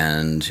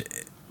 and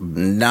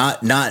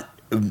not reputable.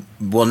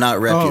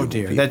 Oh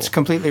dear, people. that's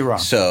completely wrong.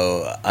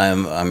 So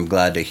I'm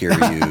glad to hear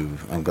you.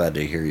 I'm glad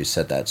to hear you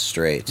set that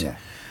straight. Yeah.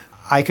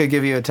 I could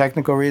give you a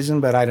technical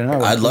reason, but I don't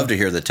know. I'd love to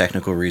hear the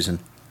technical reason.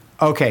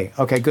 Okay,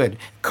 good.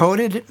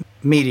 Coded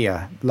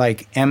media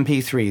like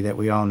MP3 that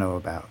we all know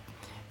about,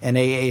 and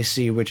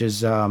AAC, which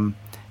is a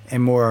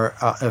more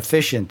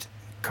efficient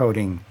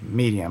coding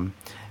medium,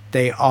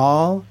 they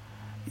all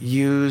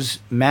use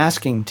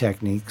masking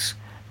techniques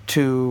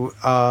to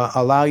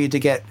allow you to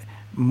get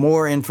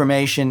more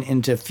information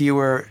into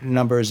fewer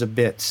numbers of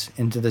bits,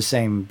 into the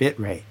same bit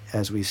rate,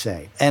 as we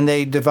say. And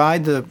they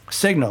divide the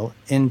signal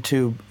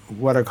into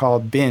what are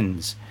called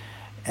bins,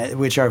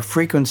 which are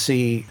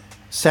frequency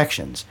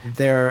sections.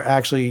 They're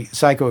actually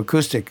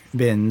psychoacoustic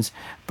bins,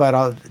 but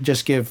I'll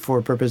just give,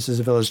 for purposes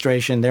of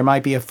illustration, there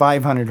might be a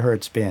 500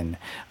 hertz bin,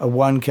 a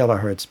 1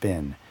 kilohertz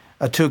bin,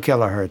 a 2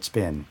 kilohertz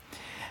bin.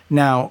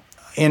 Now,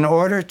 in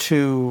order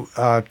to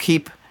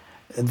keep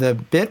the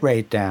bit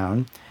rate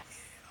down,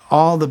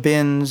 all the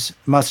bins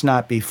must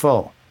not be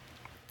full.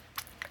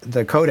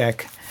 The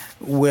codec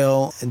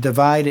will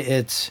divide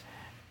its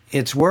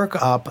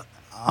work up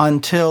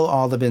until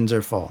all the bins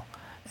are full.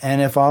 And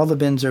if all the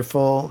bins are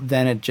full,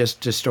 then it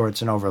just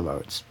distorts and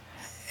overloads.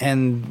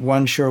 And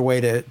one sure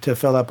way to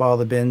fill up all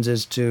the bins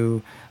is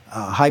to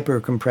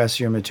hyper-compress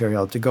your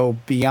material, to go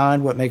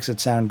beyond what makes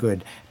it sound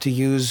good, to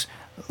use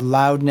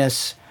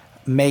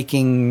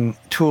loudness-making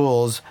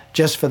tools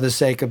just for the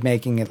sake of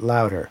making it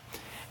louder.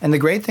 And the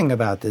great thing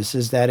about this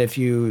is that if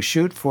you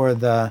shoot for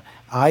the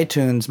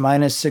iTunes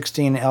minus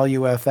 16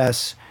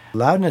 LUFS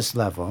loudness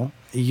level,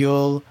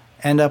 you'll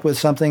end up with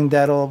something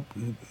that'll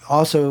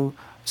also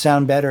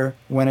sound better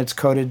when it's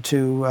coded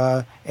to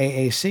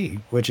AAC,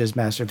 which is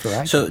mastered for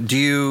iTunes. So do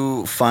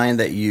you find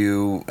that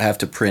you have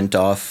to print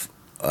off,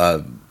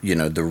 the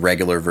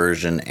regular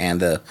version and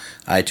the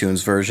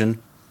iTunes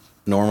version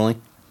normally?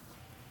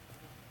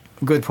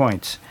 Good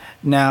points.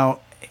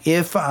 Now,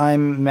 if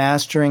I'm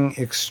mastering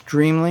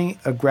extremely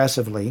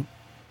aggressively,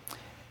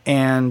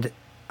 and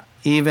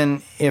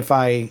even if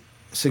I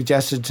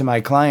suggested to my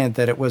client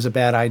that it was a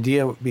bad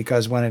idea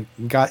because when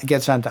it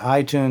gets onto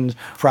iTunes,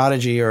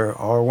 Prodigy,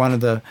 or one of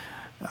the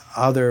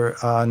other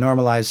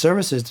normalized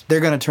services,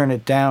 they're going to turn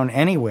it down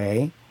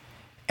anyway,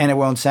 and it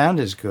won't sound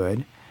as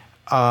good.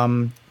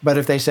 But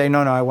if they say,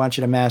 no, I want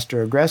you to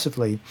master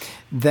aggressively,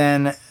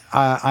 then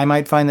I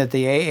might find that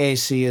the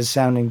AAC is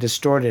sounding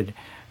distorted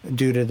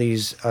due to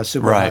these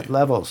super hot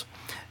levels.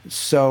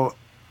 So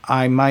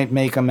I might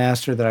make a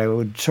master that I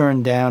would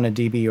turn down a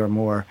dB or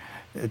more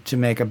to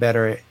make a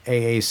better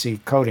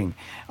AAC coding.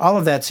 All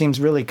of that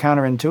seems really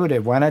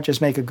counterintuitive. Why not just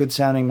make a good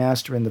sounding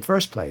master in the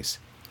first place?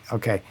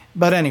 Okay,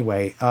 but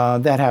anyway,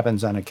 that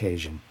happens on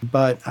occasion.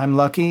 But I'm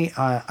lucky.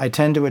 I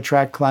tend to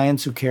attract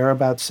clients who care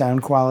about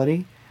sound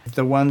quality.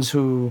 The ones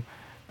who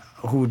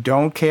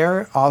don't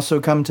care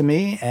also come to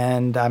me,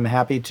 and I'm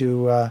happy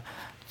to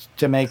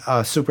make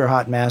a super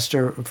hot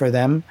master for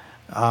them.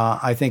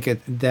 I think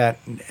that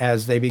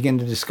as they begin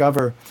to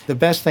discover, the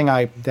best thing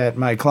that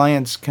my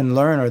clients can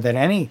learn, or that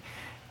any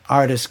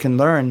artist can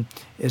learn,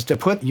 is to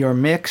put your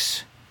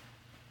mix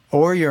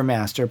or your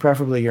master,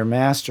 preferably your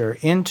master,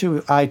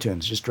 into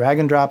iTunes. Just drag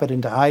and drop it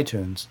into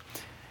iTunes.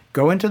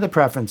 Go into the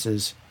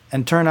preferences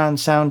and turn on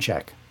sound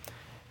check.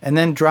 And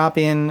then drop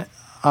in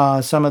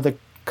some of the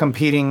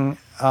competing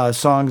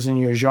songs in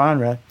your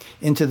genre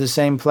into the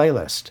same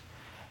playlist.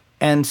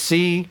 And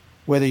see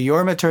whether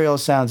your material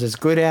sounds as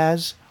good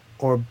as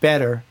or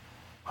better,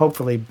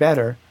 hopefully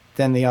better,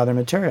 than the other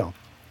material.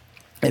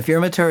 If your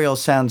material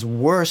sounds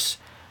worse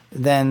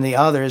than the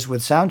others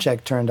with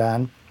soundcheck turned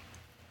on,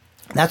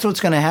 that's what's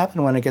going to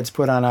happen when it gets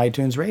put on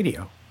iTunes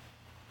Radio.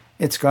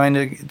 It's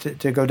going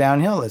to go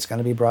downhill. It's going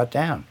to be brought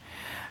down.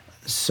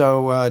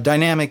 So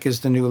dynamic is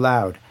the new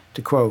loud,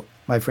 to quote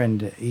my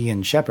friend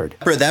Ian Shepard.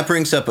 That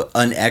brings up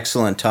an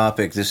excellent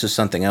topic. This is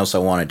something else I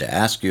wanted to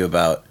ask you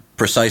about,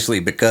 precisely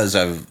because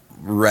I've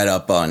read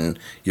up on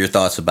your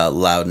thoughts about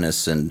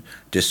loudness and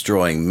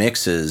destroying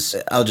mixes.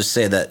 I'll just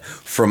say that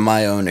from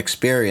my own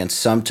experience,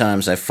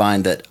 sometimes I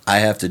find that I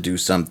have to do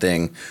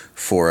something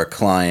for a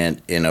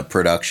client in a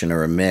production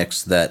or a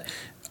mix that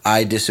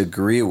I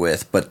disagree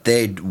with, but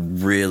they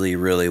really,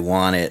 really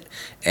want it.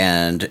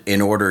 And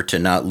in order to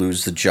not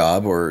lose the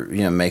job, or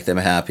make them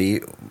happy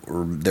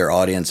or their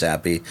audience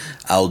happy,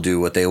 I'll do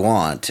what they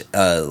want.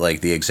 Like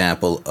the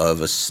example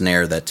of a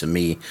snare that to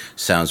me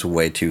sounds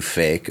way too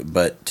fake,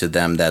 but to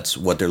them that's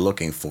what they're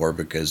looking for,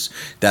 because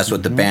that's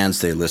what the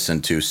bands they listen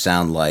to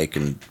sound like,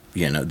 and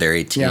they're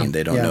 18,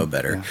 they don't know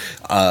better.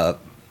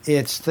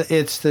 It's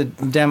the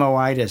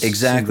demoitis.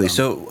 Exactly.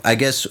 Syndrome. So I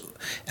guess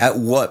at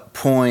what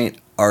point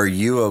are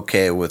you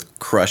okay with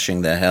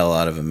crushing the hell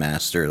out of a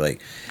master?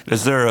 Like,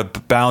 is there a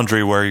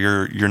boundary where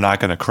you're not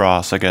going to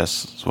cross? I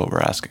guess is what we're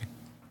asking.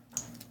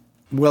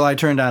 Will I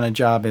turn down a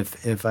job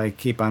if I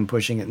keep on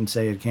pushing it and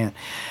say it can't?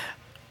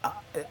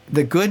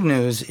 The good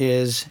news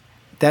is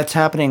that's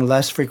happening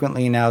less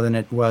frequently now than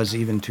it was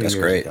even 2 years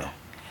ago.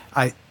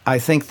 I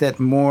think that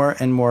more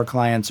and more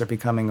clients are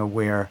becoming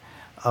aware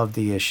of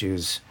the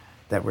issues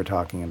that we're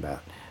talking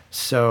about.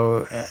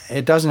 So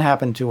it doesn't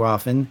happen too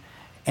often.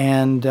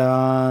 And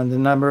the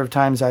number of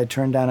times I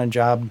turn down a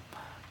job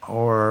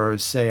or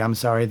say, I'm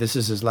sorry, this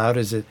is as loud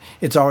as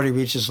it's already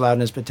reached its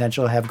loudness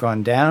potential, have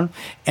gone down.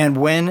 And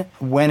when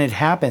it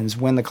happens,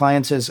 when the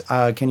client says,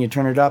 can you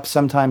turn it up?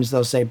 Sometimes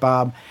they'll say,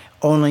 Bob,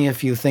 only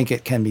if you think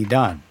it can be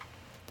done.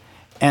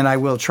 And I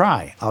will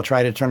try. I'll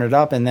try to turn it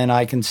up, and then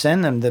I can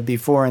send them the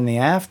before and the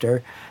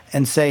after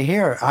and say,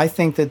 here, I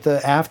think that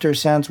the after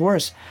sounds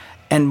worse.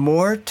 And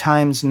more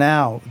times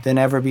now than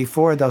ever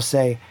before, they'll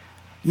say,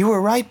 you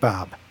were right,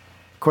 Bob.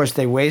 Of course,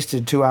 they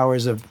wasted 2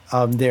 hours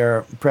of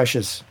their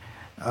precious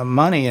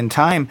money and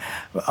time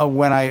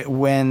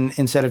when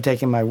instead of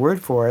taking my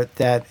word for it,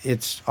 that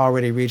it's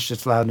already reached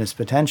its loudness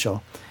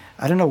potential.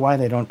 I don't know why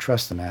they don't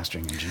trust the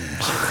mastering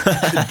engineers.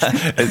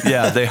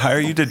 Yeah, they hire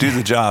you to do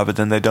the job, but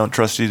then they don't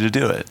trust you to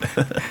do it.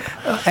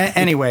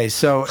 Anyway,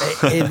 so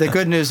the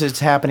good news is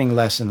it's happening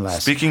less and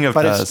less. Speaking of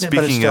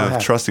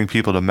trusting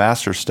people to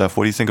master stuff,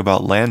 what do you think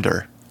about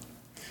Lander?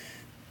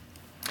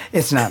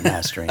 It's not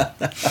mastering.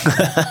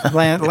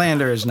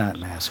 Lander is not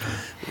mastering.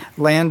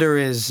 Lander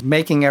is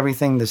making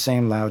everything the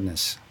same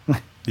loudness.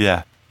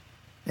 Yeah.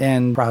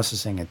 And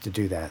processing it to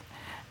do that.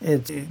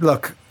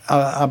 Look,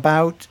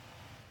 about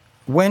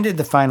when did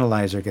the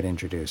finalizer get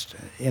introduced?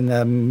 In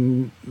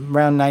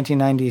around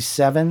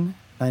 1997,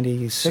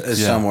 96? Yeah,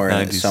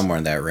 somewhere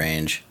in that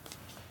range.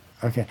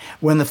 Okay.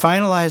 When the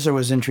finalizer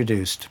was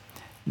introduced,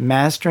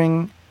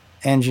 mastering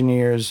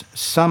engineers,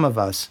 some of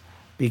us,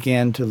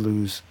 began to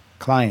lose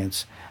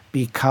clients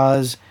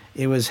because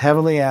it was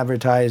heavily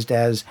advertised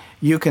as,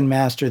 you can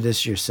master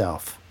this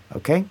yourself,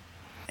 okay?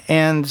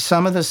 And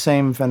some of the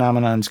same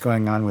phenomenon's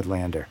going on with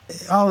Lander.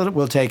 All it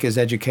will take is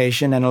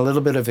education and a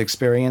little bit of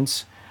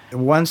experience.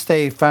 Once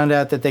they found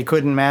out that they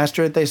couldn't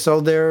master it, they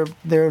sold their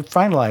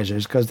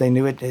finalizers because they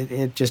knew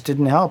it just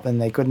didn't help and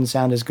they couldn't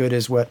sound as good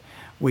as what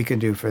we could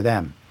do for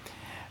them.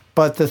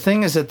 But the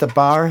thing is that the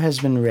bar has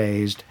been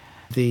raised.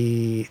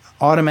 The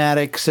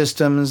automatic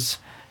systems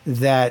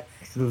that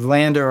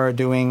Lander are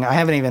doing, I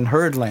haven't even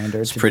heard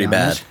Lander. It's pretty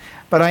bad.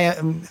 But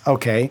I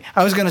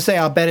was going to say,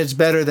 I'll bet it's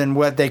better than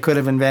what they could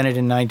have invented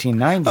in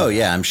 1990. Oh,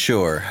 yeah, I'm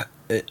sure.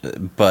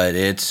 But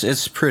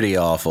it's pretty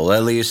awful.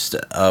 At least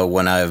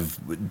when I've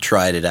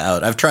tried it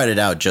out. I've tried it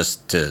out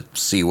just to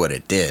see what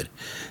it did.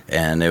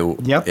 And it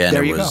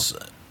was...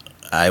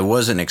 I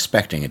wasn't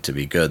expecting it to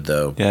be good,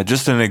 though. Yeah,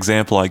 just an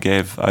example I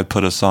gave, I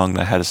put a song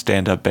that had a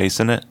stand-up bass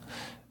in it.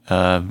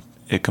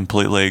 It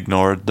completely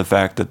ignored the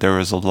fact that there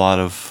was a lot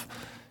of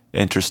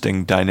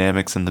interesting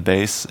dynamics in the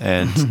bass,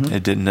 and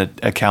it didn't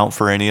account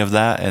for any of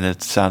that, and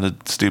it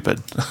sounded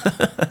stupid.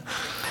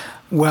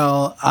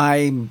 Well,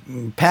 I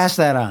pass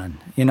that on.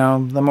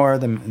 The more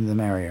the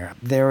merrier.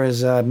 There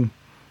is the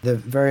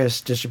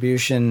various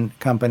distribution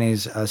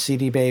companies,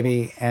 CD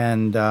Baby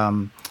and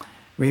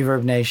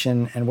Reverb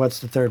Nation, and what's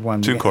the third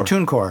one?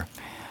 TuneCore.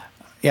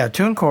 Yeah,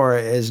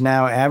 TuneCore is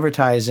now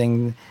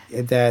advertising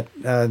that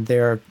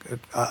their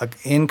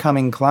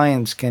incoming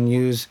clients can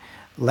use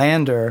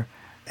Lander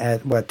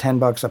at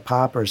 $10 a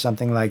pop or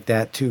something like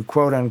that to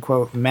quote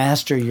unquote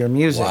master your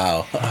music.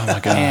 Wow! Oh my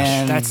gosh,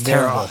 and that's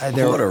terrible.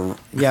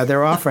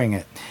 They're offering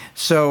it.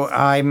 So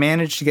I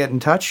managed to get in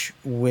touch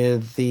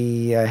with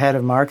the head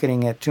of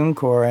marketing at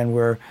TuneCore, and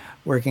we're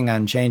working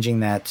on changing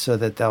that so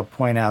that they'll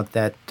point out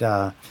that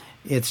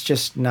it's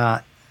just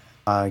not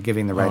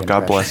giving the right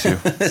impression. God bless you.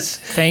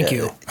 Thank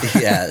you.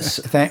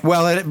 Yes.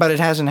 But it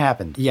hasn't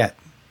happened yet.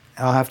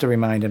 I'll have to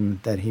remind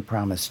him that he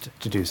promised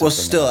to do something. Well,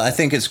 still, I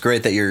think it's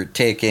great that you're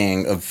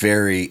taking a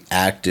very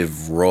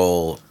active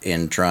role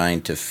in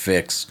trying to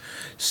fix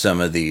some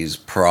of these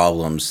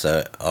problems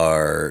that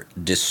are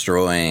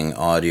destroying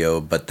audio,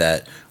 but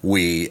that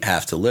we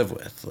have to live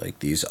with, like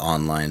these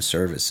online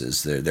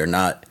services. They're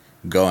not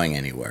going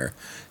anywhere.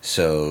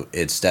 So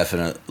it's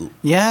definitely...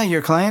 Yeah,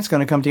 your client's going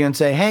to come to you and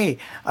say, hey,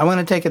 I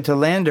want to take it to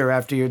Lander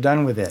after you're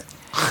done with it.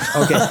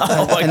 Okay,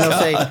 and they'll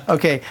say,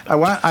 okay,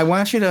 I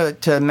want you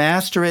to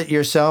master it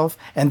yourself,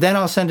 and then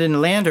I'll send it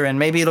in Lander, and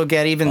maybe it'll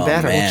get even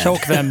better. Man.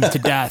 Choke them to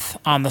death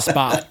on the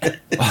spot.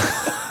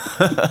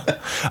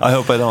 I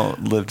hope I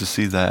don't live to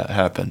see that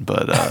happen,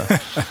 but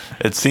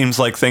it seems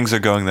like things are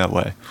going that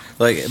way.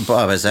 Like,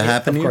 Bob, has that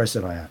happened to you? Of course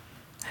it'll happen.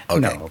 Okay.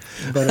 No,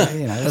 but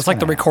it's like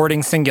the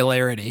recording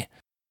singularity.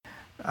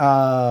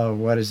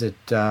 What is it?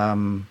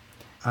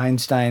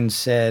 Einstein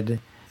said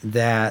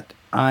that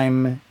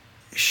I'm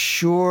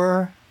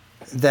sure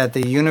that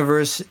the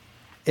universe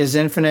is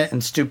infinite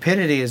and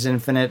stupidity is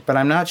infinite, but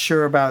I'm not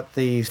sure about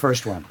the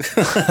first one.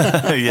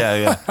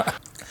 Yeah.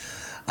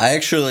 I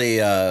actually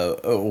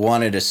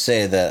wanted to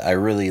say that I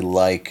really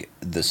like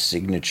the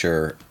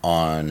signature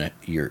on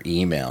your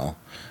email.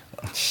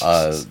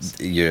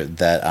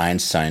 That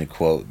Einstein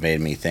quote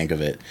made me think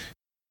of it.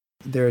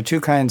 There are two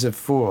kinds of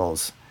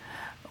fools.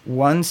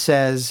 One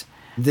says,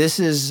 this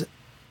is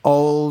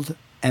old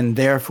and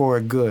therefore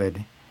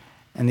good.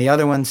 And the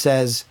other one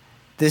says,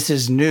 this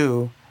is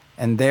new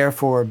and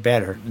therefore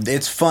better.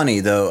 It's funny,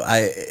 though.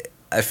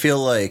 I feel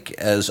like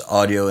as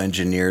audio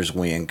engineers,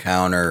 we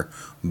encounter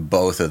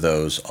both of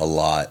those a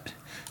lot.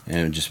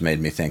 And it just made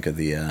me think of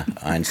the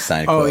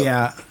Einstein quote. Oh,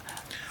 yeah.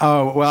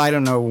 Oh, well, I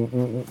don't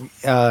know.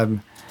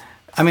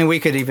 I mean, we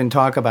could even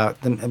talk about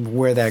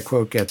where that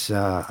quote gets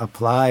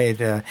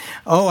applied.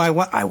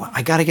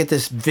 I got to get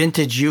this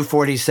vintage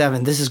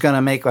U-47. This is going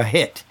to make a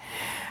hit.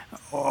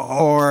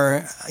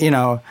 Or,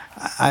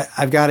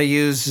 I've got to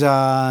use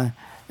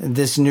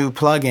this new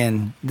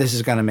plug-in. This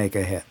is going to make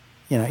a hit.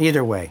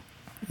 Either way,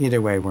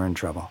 we're in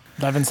trouble.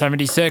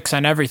 1176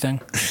 on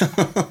everything.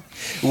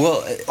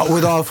 Well,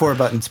 with all four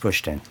buttons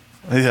pushed in.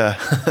 Yeah.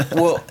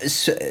 Well,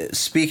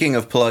 speaking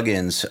of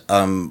plugins,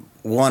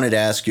 wanted to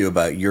ask you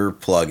about your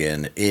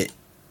plugin.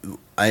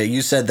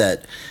 You said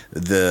that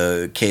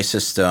the K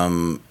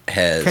system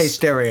has K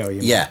stereo. You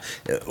mean. Yeah.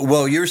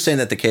 Well, you were saying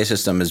that the K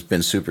system has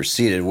been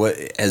superseded. What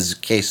has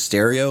K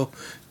stereo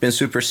been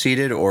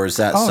superseded, or is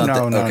that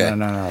something? No, okay.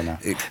 No.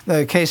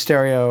 The K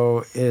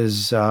stereo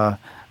is a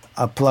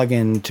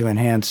plugin to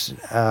enhance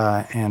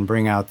and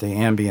bring out the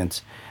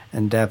ambience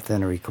and depth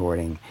in a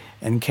recording.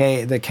 And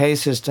the K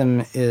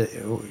system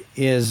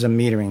is a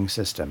metering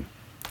system.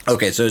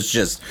 Okay, so it's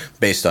just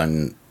based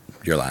on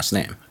your last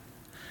name,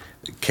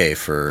 K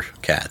for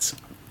Katz.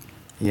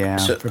 Yeah,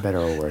 so, for better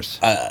or worse.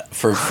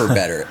 For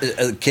better.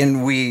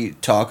 Can we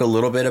talk a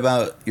little bit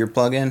about your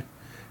plugin?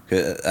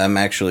 I'm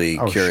actually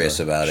curious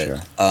about it.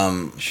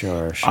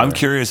 Sure. I'm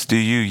curious, do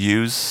you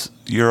use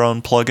your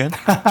own plugin?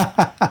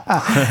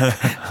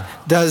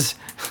 Does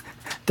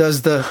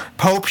the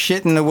Pope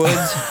shit in the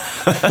woods?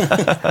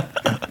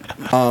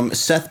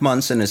 Seth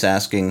Munson is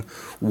asking,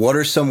 what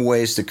are some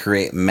ways to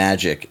create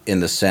magic in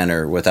the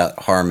center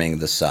without harming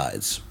the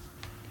sides?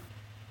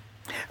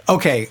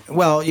 Okay,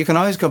 well, you can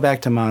always go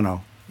back to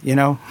mono, in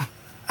a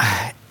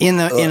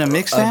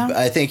mix sound?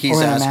 I think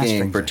he's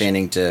asking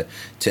pertaining to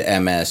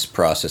MS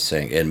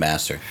processing and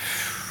master.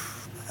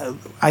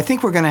 I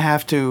think we're going to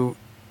have to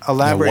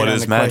elaborate on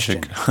the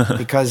magic? question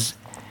because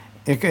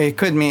it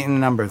could mean a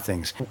number of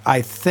things.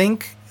 I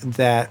think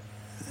that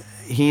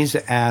he's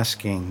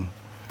asking,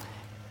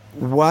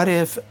 what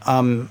if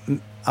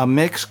a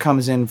mix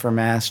comes in for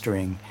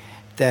mastering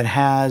that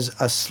has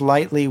a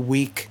slightly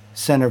weak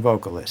center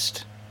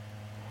vocalist,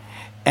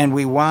 and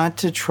we want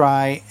to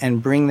try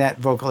and bring that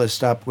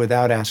vocalist up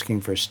without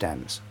asking for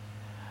stems?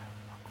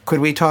 Could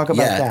we talk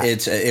about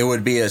that? Yeah, it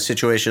would be a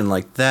situation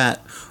like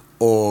that,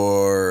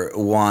 or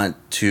want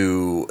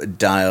to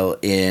dial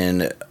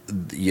in,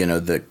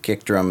 the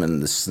kick drum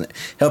and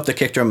help the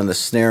kick drum and the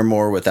snare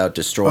more without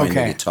destroying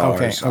the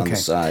guitars on the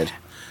side.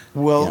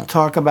 We'll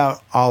talk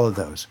about all of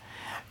those.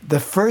 The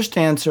first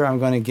answer I'm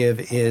going to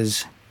give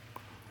is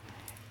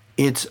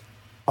it's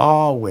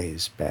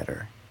always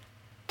better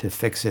to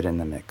fix it in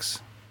the mix.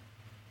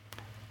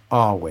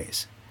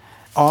 Always.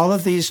 All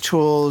of these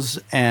tools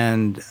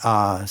and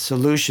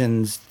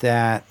solutions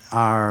that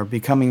are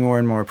becoming more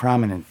and more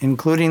prominent,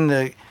 including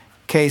the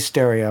K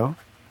stereo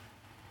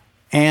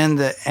and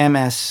the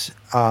MS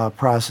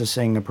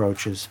processing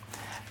approaches,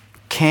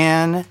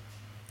 can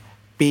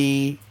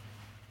be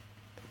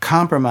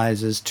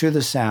compromises to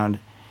the sound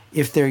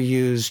if they're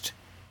used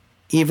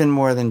even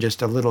more than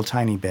just a little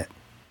tiny bit.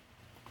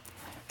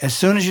 As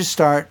soon as you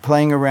start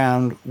playing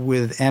around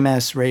with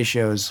MS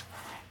ratios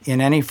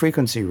in any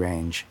frequency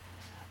range,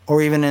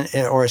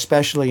 or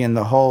especially in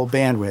the whole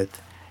bandwidth,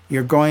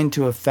 you're going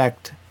to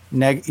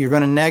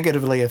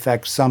negatively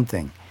affect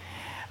something.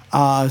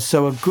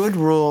 So a good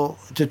rule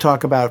to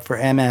talk about for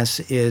MS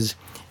is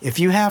if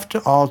you have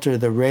to alter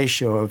the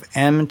ratio of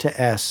M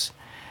to S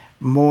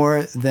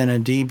more than a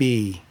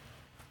dB,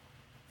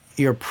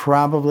 you're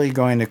probably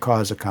going to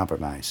cause a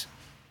compromise.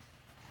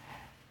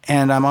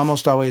 And I'm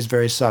almost always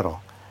very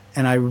subtle,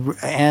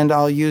 and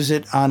I'll use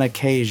it on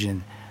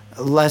occasion,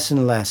 less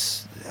and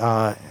less.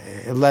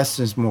 Less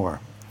is more.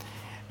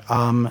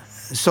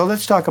 So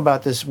let's talk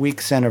about this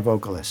weak center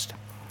vocalist.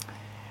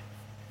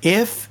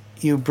 If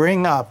you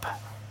bring up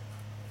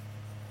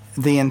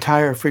the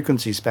entire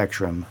frequency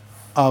spectrum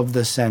of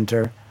the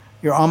center,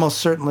 you're almost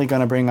certainly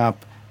going to bring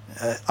up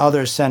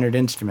other centered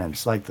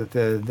instruments, like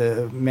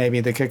the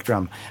maybe the kick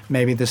drum,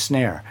 maybe the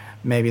snare,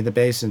 maybe the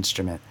bass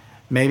instrument,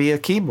 maybe a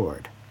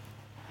keyboard.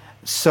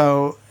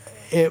 So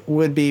it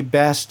would be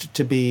best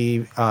to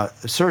be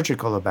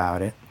surgical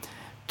about it,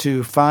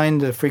 to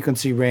find the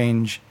frequency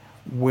range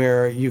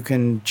where you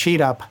can cheat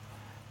up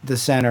the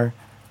center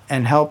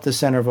and help the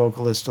center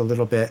vocalist a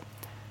little bit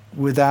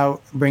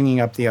without bringing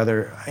up the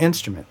other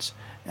instruments.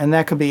 And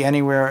that could be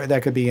anywhere.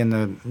 That could be in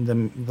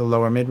the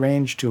lower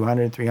mid-range,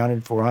 200,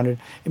 300, 400.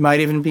 It might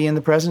even be in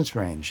the presence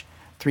range,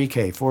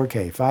 3K,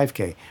 4K,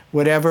 5K.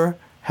 Whatever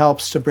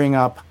helps to bring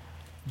up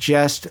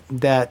just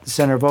that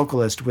center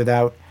vocalist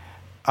without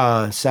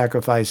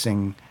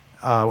sacrificing,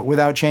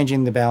 without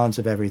changing the balance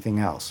of everything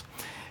else.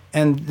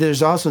 And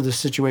there's also the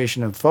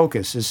situation of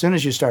focus. As soon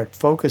as you start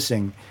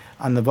focusing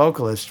on the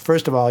vocalist,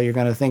 first of all, you're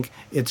going to think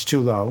it's too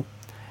low.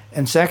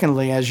 And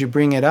secondly, as you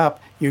bring it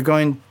up, you're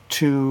going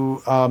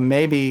to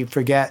maybe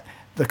forget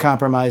the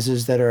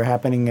compromises that are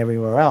happening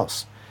everywhere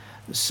else.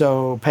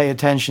 So pay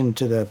attention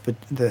to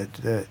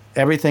the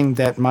everything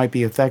that might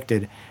be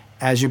affected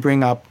as you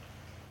bring up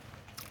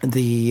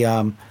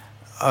the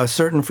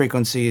certain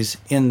frequencies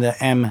in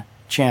the M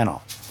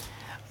channel.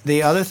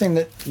 The other thing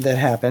that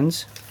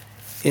happens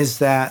is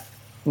that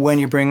when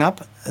you bring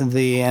up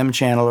the M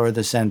channel or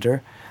the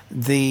center,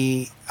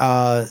 the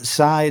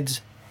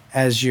sides,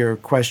 as your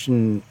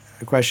questioner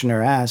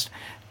asked,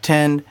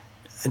 tend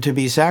to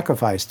be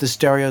sacrificed. The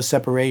stereo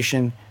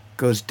separation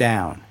goes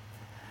down.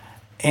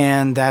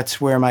 And that's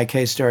where my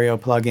K-Stereo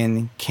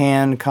plugin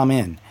can come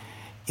in.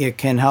 It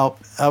can help,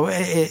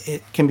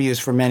 it can be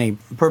used for many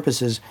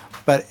purposes,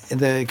 but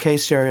the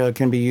K-Stereo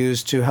can be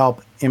used to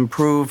help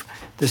improve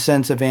the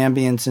sense of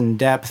ambience and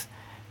depth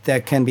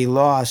that can be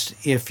lost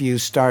if you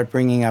start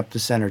bringing up the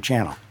center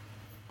channel.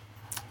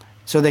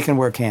 So they can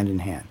work hand in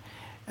hand.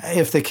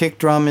 If the kick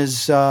drum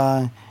is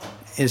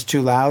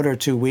too loud or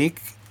too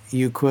weak,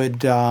 you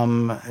could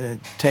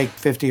take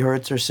 50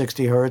 hertz or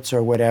 60 hertz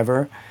or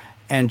whatever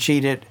and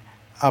cheat it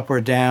up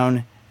or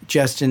down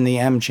just in the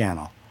M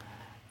channel.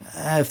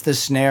 If the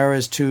snare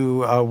is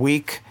too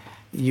weak,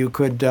 you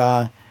could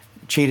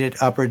cheat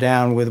it up or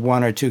down with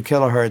 1 or 2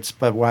 kilohertz,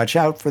 but watch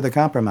out for the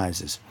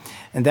compromises.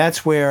 And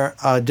that's where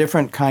a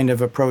different kind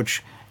of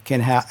approach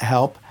can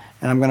help.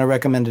 And I'm going to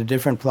recommend a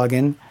different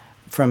plugin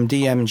from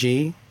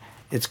DMG.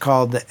 It's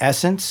called the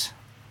Essence.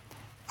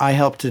 I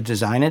helped to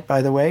design it,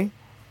 by the way.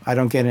 I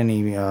don't get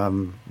any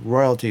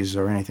royalties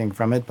or anything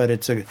from it, but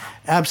it's an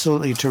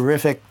absolutely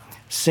terrific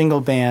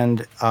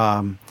single-band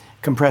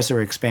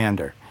compressor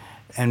expander,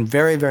 and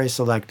very, very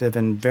selective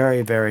and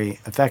very, very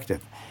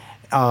effective.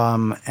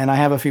 And I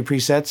have a few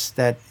presets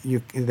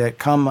that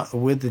come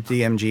with the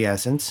DMG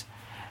Essence,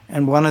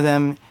 and one of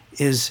them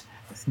is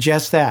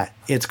just that.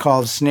 It's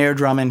called Snare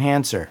Drum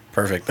Enhancer.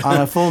 Perfect.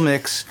 On a full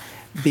mix,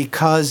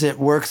 because it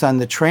works on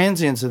the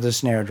transients of the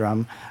snare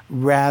drum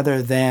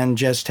rather than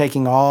just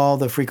taking all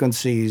the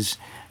frequencies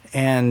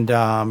and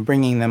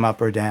bringing them up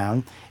or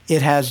down.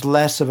 It has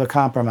less of a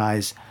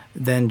compromise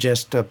than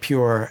just a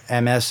pure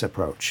MS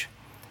approach.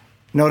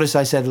 Notice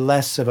I said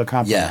less of a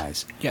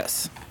compromise. Yeah.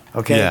 Yes.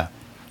 Okay. Yeah.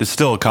 It's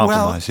still a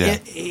compromise. Well,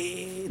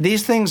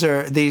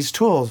 these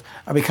tools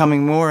are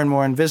becoming more and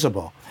more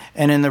invisible.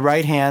 And in the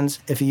right hands,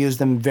 if you use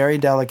them very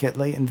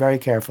delicately and very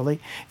carefully,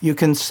 you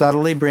can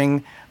subtly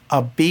bring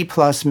a B+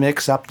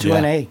 mix up to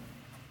an A.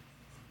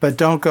 But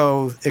don't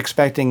go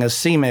expecting a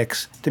C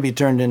mix to be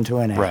turned into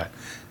an A. Right.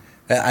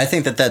 I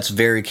think that's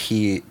very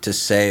key to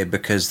say,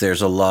 because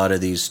there's a lot of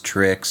these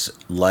tricks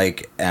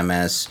like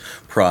MS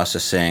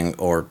processing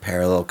or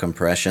parallel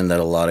compression that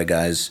a lot of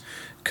guys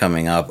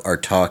coming up are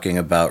talking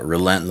about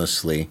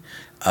relentlessly,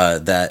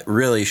 that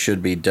really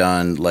should be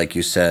done, like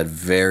you said,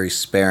 very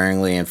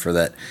sparingly, and for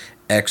that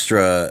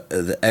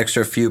the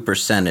extra few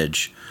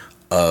percentage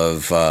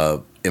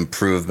of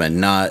improvement,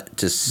 not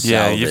to salvage.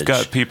 Yeah, you've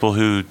got people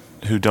who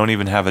don't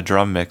even have a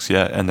drum mix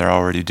yet, and they're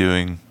already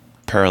doing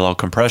parallel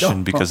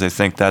compression because they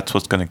think that's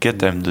what's going to get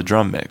them the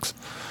drum mix.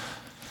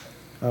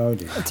 Oh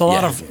dear. It's a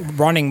lot of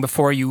running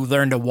before you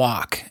learn to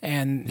walk.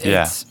 And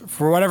it's,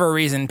 for whatever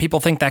reason,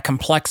 people think that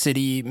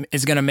complexity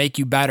is going to make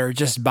you better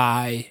just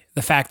by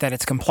the fact that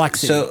it's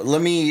complexity. So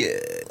let me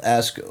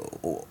ask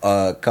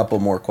a couple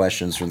more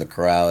questions from the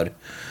crowd.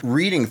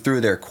 Reading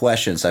through their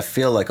questions, I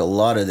feel like a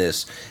lot of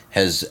this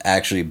has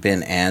actually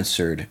been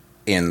answered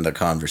in the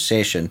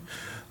conversation.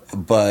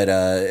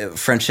 But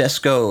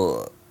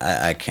Francesco,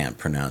 I can't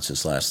pronounce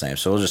his last name,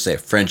 so we'll just say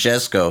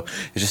Francesco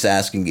is just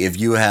asking if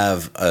you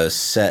have a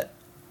set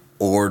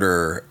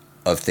order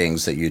of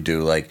things that you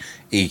do, like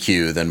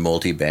EQ, then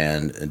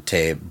multiband,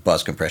 tape,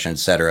 bus compression,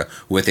 etc.,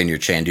 within your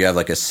chain. Do you have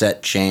like a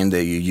set chain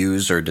that you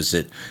use, or does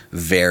it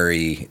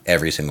vary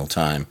every single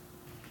time?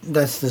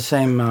 That's the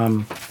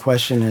same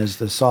question as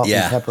the salt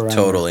and pepper.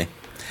 Totally.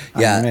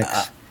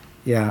 Mix.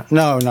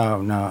 No.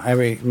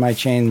 My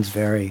chains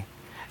vary.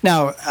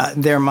 Now,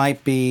 there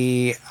might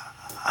be,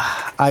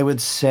 I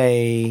would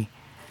say,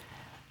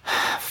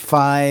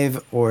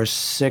 5 or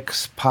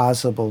 6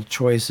 possible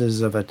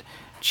choices of a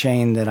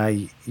chain that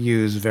I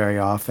use very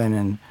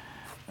often,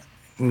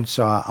 and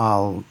so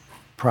I'll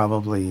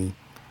probably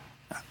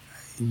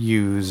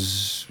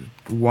use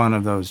one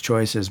of those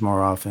choices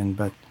more often,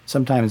 but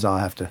sometimes I'll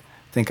have to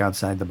think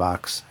outside the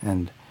box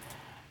and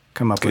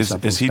come up with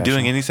something Is he special.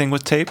 doing anything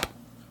with tape?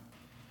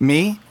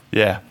 Me?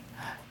 Yeah.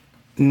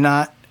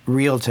 Not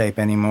real tape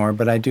anymore,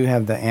 but I do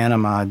have the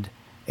Animod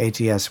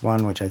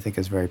ATS-1, which I think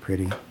is very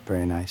pretty,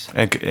 very nice.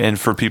 And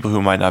for people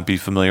who might not be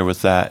familiar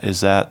with that,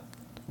 is that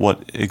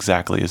what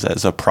exactly is that?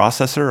 Is it a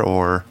processor,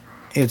 or?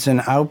 It's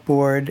an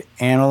outboard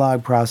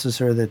analog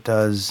processor that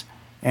does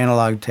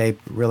analog tape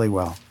really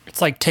well. It's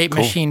like tape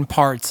machine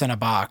parts in a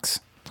box.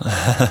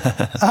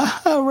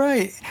 Oh,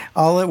 right.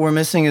 All that we're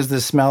missing is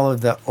the smell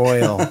of the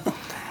oil.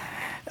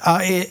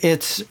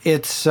 There's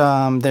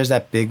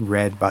that big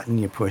red button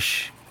you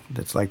push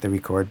that's like the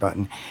record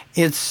button.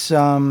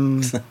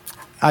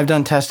 I've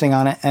done testing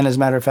on it, and as a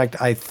matter of fact,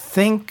 I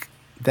think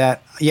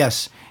that,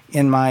 yes,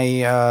 in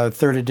my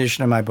third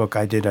edition of my book,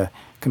 I did a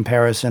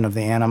comparison of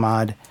the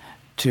Animod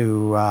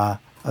to a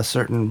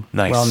certain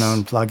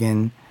well-known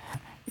plugin.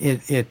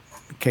 It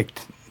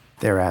kicked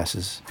their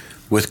asses.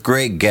 With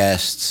great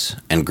guests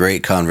and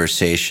great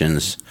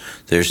conversations,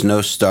 there's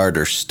no start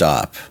or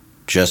stop,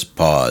 just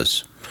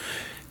pause.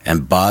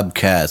 And Bob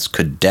Katz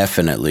could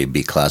definitely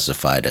be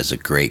classified as a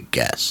great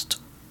guest.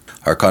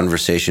 Our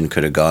conversation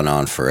could have gone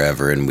on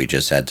forever, and we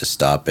just had to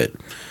stop it.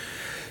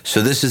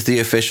 So this is the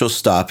official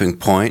stopping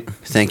point.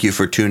 Thank you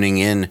for tuning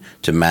in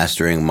to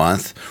Mastering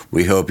Month.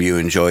 We hope you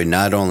enjoyed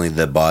not only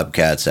the Bob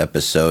Katz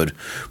episode,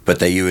 but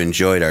that you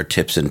enjoyed our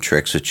tips and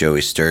tricks with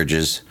Joey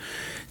Sturgis,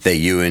 that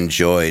you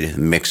enjoyed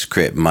Mix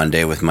Crit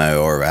Monday with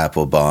Mayor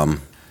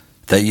Applebaum,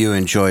 that you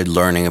enjoyed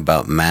learning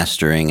about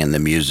mastering in the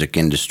music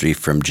industry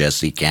from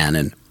Jesse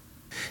Cannon,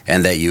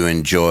 and that you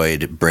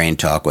enjoyed Brain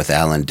Talk with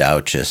Alan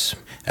Douches.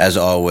 As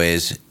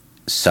always,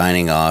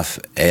 signing off,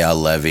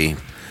 Eyal Levy,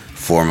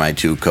 for my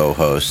two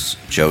co-hosts,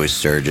 Joey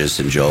Sturgis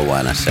and Joel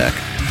Wanasek.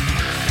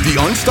 The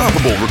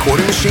Unstoppable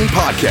Recording Machine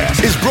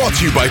Podcast is brought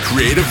to you by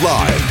Creative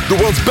Live, the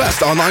world's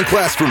best online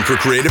classroom for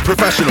creative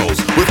professionals,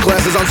 with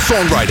classes on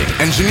songwriting,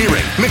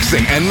 engineering,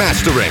 mixing, and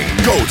mastering.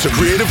 Go to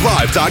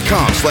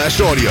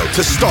creativelive.com/audio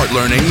to start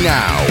learning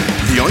now.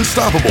 The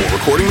Unstoppable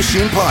Recording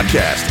Machine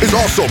Podcast is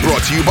also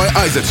brought to you by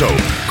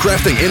iZotope,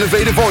 crafting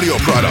innovative audio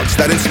products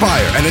that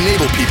inspire and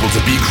enable people to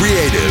be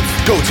creative.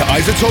 Go to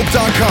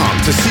iZotope.com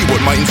to see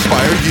what might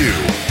inspire you.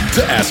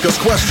 To ask us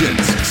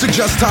questions,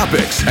 suggest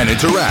topics, and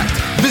interact,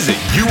 visit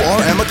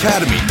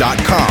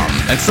urmacademy.com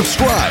and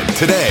subscribe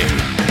today.